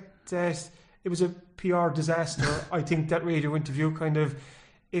 except that it was a PR disaster. I think that radio interview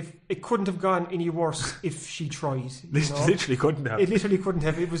if it couldn't have gone any worse if she tried. Literally couldn't have. It literally couldn't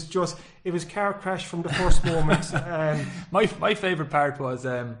have. It was car crash from the first moment. My favourite part was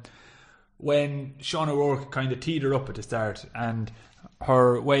when Sean O'Rourke kind of teed her up at the start, and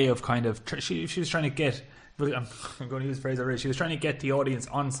her way of she was trying to get, I'm going to use the phrase already, she was trying to get the audience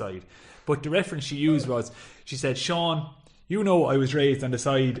on side, but the reference she used was, she said, Sean, I was raised on the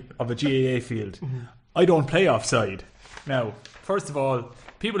side of a GAA field. I don't play offside. Now, first of all,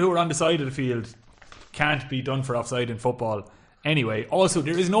 people who are on the side of the field can't be done for offside in football anyway. Also,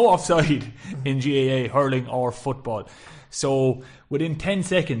 there is no offside in GAA hurling or football. So within 10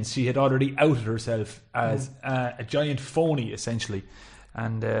 seconds she had already outed herself as a giant phony essentially,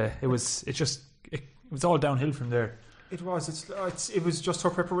 and it was all downhill from there. It was just her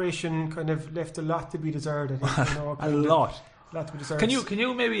preparation kind of left a lot to be desired, I think. A lot to be desired. Can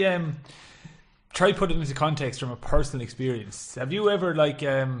you maybe try put it into context from a personal experience? Have you ever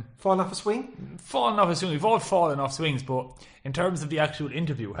fallen off a swing? We've all fallen off swings, but in terms of the actual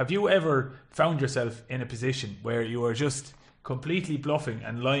interview, have you ever found yourself in a position where you are just completely bluffing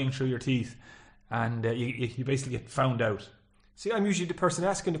and lying through your teeth, and you basically get found out? See, I'm usually the person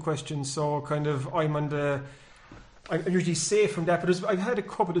asking the question, so I'm usually safe from that, but I've had a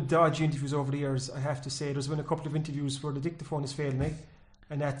couple of dodgy interviews over the years, I have to say. There's been a couple of interviews where the dictaphone has failed me,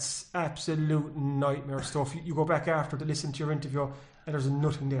 and that's absolute nightmare stuff. You go back after to listen to your interview, and there's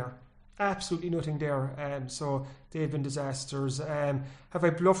nothing there. Absolutely nothing there. So they've been disasters. Have I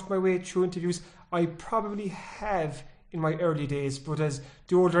bluffed my way through interviews? I probably have in my early days, but as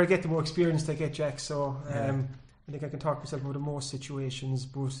the older I get, the more experienced I get, Jack. So I think I can talk myself out of most situations.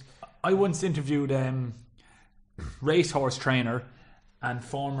 But I once interviewed racehorse trainer and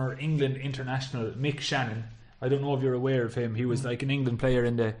former England international Mick Shannon. I don't know if you're aware of him. He was like an England player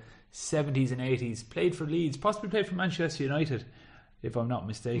in the 70s and 80s. Played for Leeds, possibly played for Manchester United, if I'm not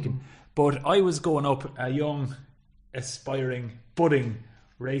mistaken. But I was going up, a young, aspiring, budding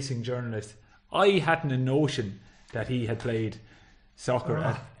racing journalist. I hadn't a notion that he had played soccer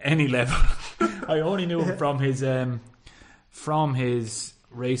at any level. I only knew him from his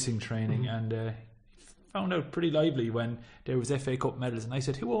racing training, and found out pretty lively when there was FA Cup medals, and I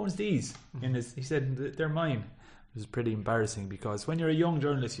said, "Who owns these?" He said, "They're mine." It was pretty embarrassing, because when you're a young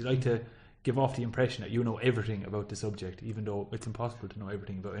journalist, you like to give off the impression that you know everything about the subject, even though it's impossible to know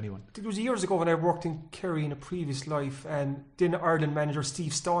everything about anyone. It was years ago when I worked in Kerry in a previous life, and then Ireland manager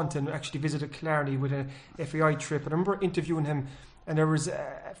Steve Staunton actually visited Killarney with a FAI trip, and I remember interviewing him, and there was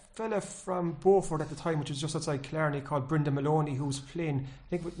a fella from Beaufort at the time, which was just outside Killarney, called Brendan Maloney, who was playing, I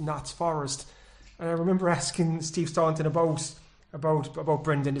think, with Notts Forest. And I remember asking Steve Staunton about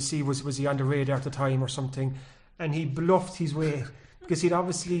Brendan to see was he on the radar at the time or something, and he bluffed his way, because he'd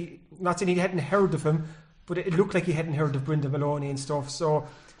obviously, not saying he hadn't heard of him, but it looked like he hadn't heard of Brendan Maloney and stuff. So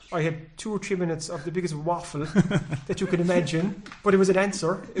I had 2 or 3 minutes of the biggest waffle that you can imagine, but it was an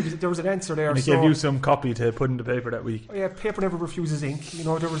answer. There was an answer there. And it gave you some copy to put in the paper that week. Yeah, paper never refuses ink. You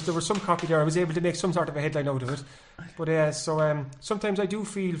know, there was some copy there. I was able to make some sort of a headline out of it. But so sometimes I do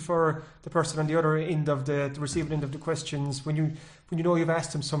feel for the person on the other end of the receiving end of the questions, when you know you've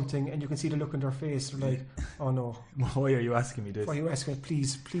asked them something and you can see the look on their face. They're like, "Oh no, why are you asking me this? Why are you asking me?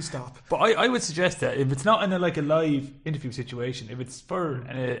 Please stop." But I would suggest that if it's not in a live interview situation, if it's for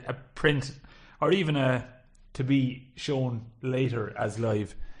a print or even to be shown later as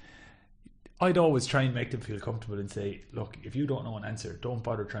live, I'd always try and make them feel comfortable and say, "Look, if you don't know an answer, don't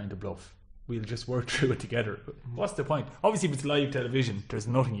bother trying to bluff. We'll just work through it together." What's the point? Obviously, if it's live television, there's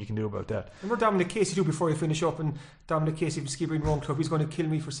nothing you can do about that. Remember Dominic Casey too, before you finish up, and Dominic Casey from Skibbereen Rowing Club, he's going to kill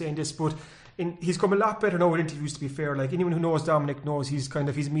me for saying this, but he's come a lot better now with interviews, to be fair. Like, anyone who knows Dominic knows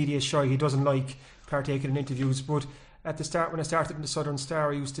he's media shy. He doesn't like partaking in interviews, but at the start, when I started in the Southern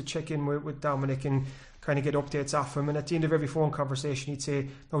Star, I used to check in with Dominic and kind of get updates off him, and at the end of every phone conversation he'd say,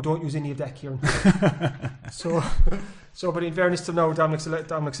 "No, don't use any of that, Kieran." so but in fairness to now, Dominic's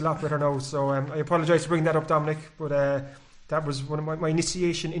a lot better now, so I apologise for bringing that up, Dominic, but that was one of my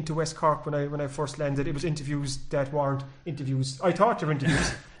initiation into West Cork when I first landed. It was interviews that weren't interviews. I thought they were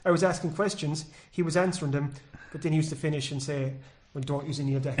interviews. I was asking questions, he was answering them, but then he used to finish and say, "Well, don't use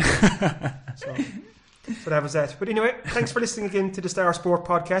any of that." So that was that. But anyway, thanks for listening again to the Star Sport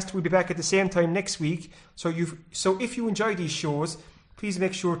Podcast. We'll be back at the same time next week. So if you enjoy these shows, please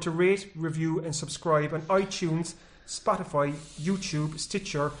make sure to rate, review and subscribe on iTunes, Spotify, YouTube,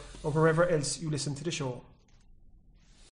 Stitcher or wherever else you listen to the show.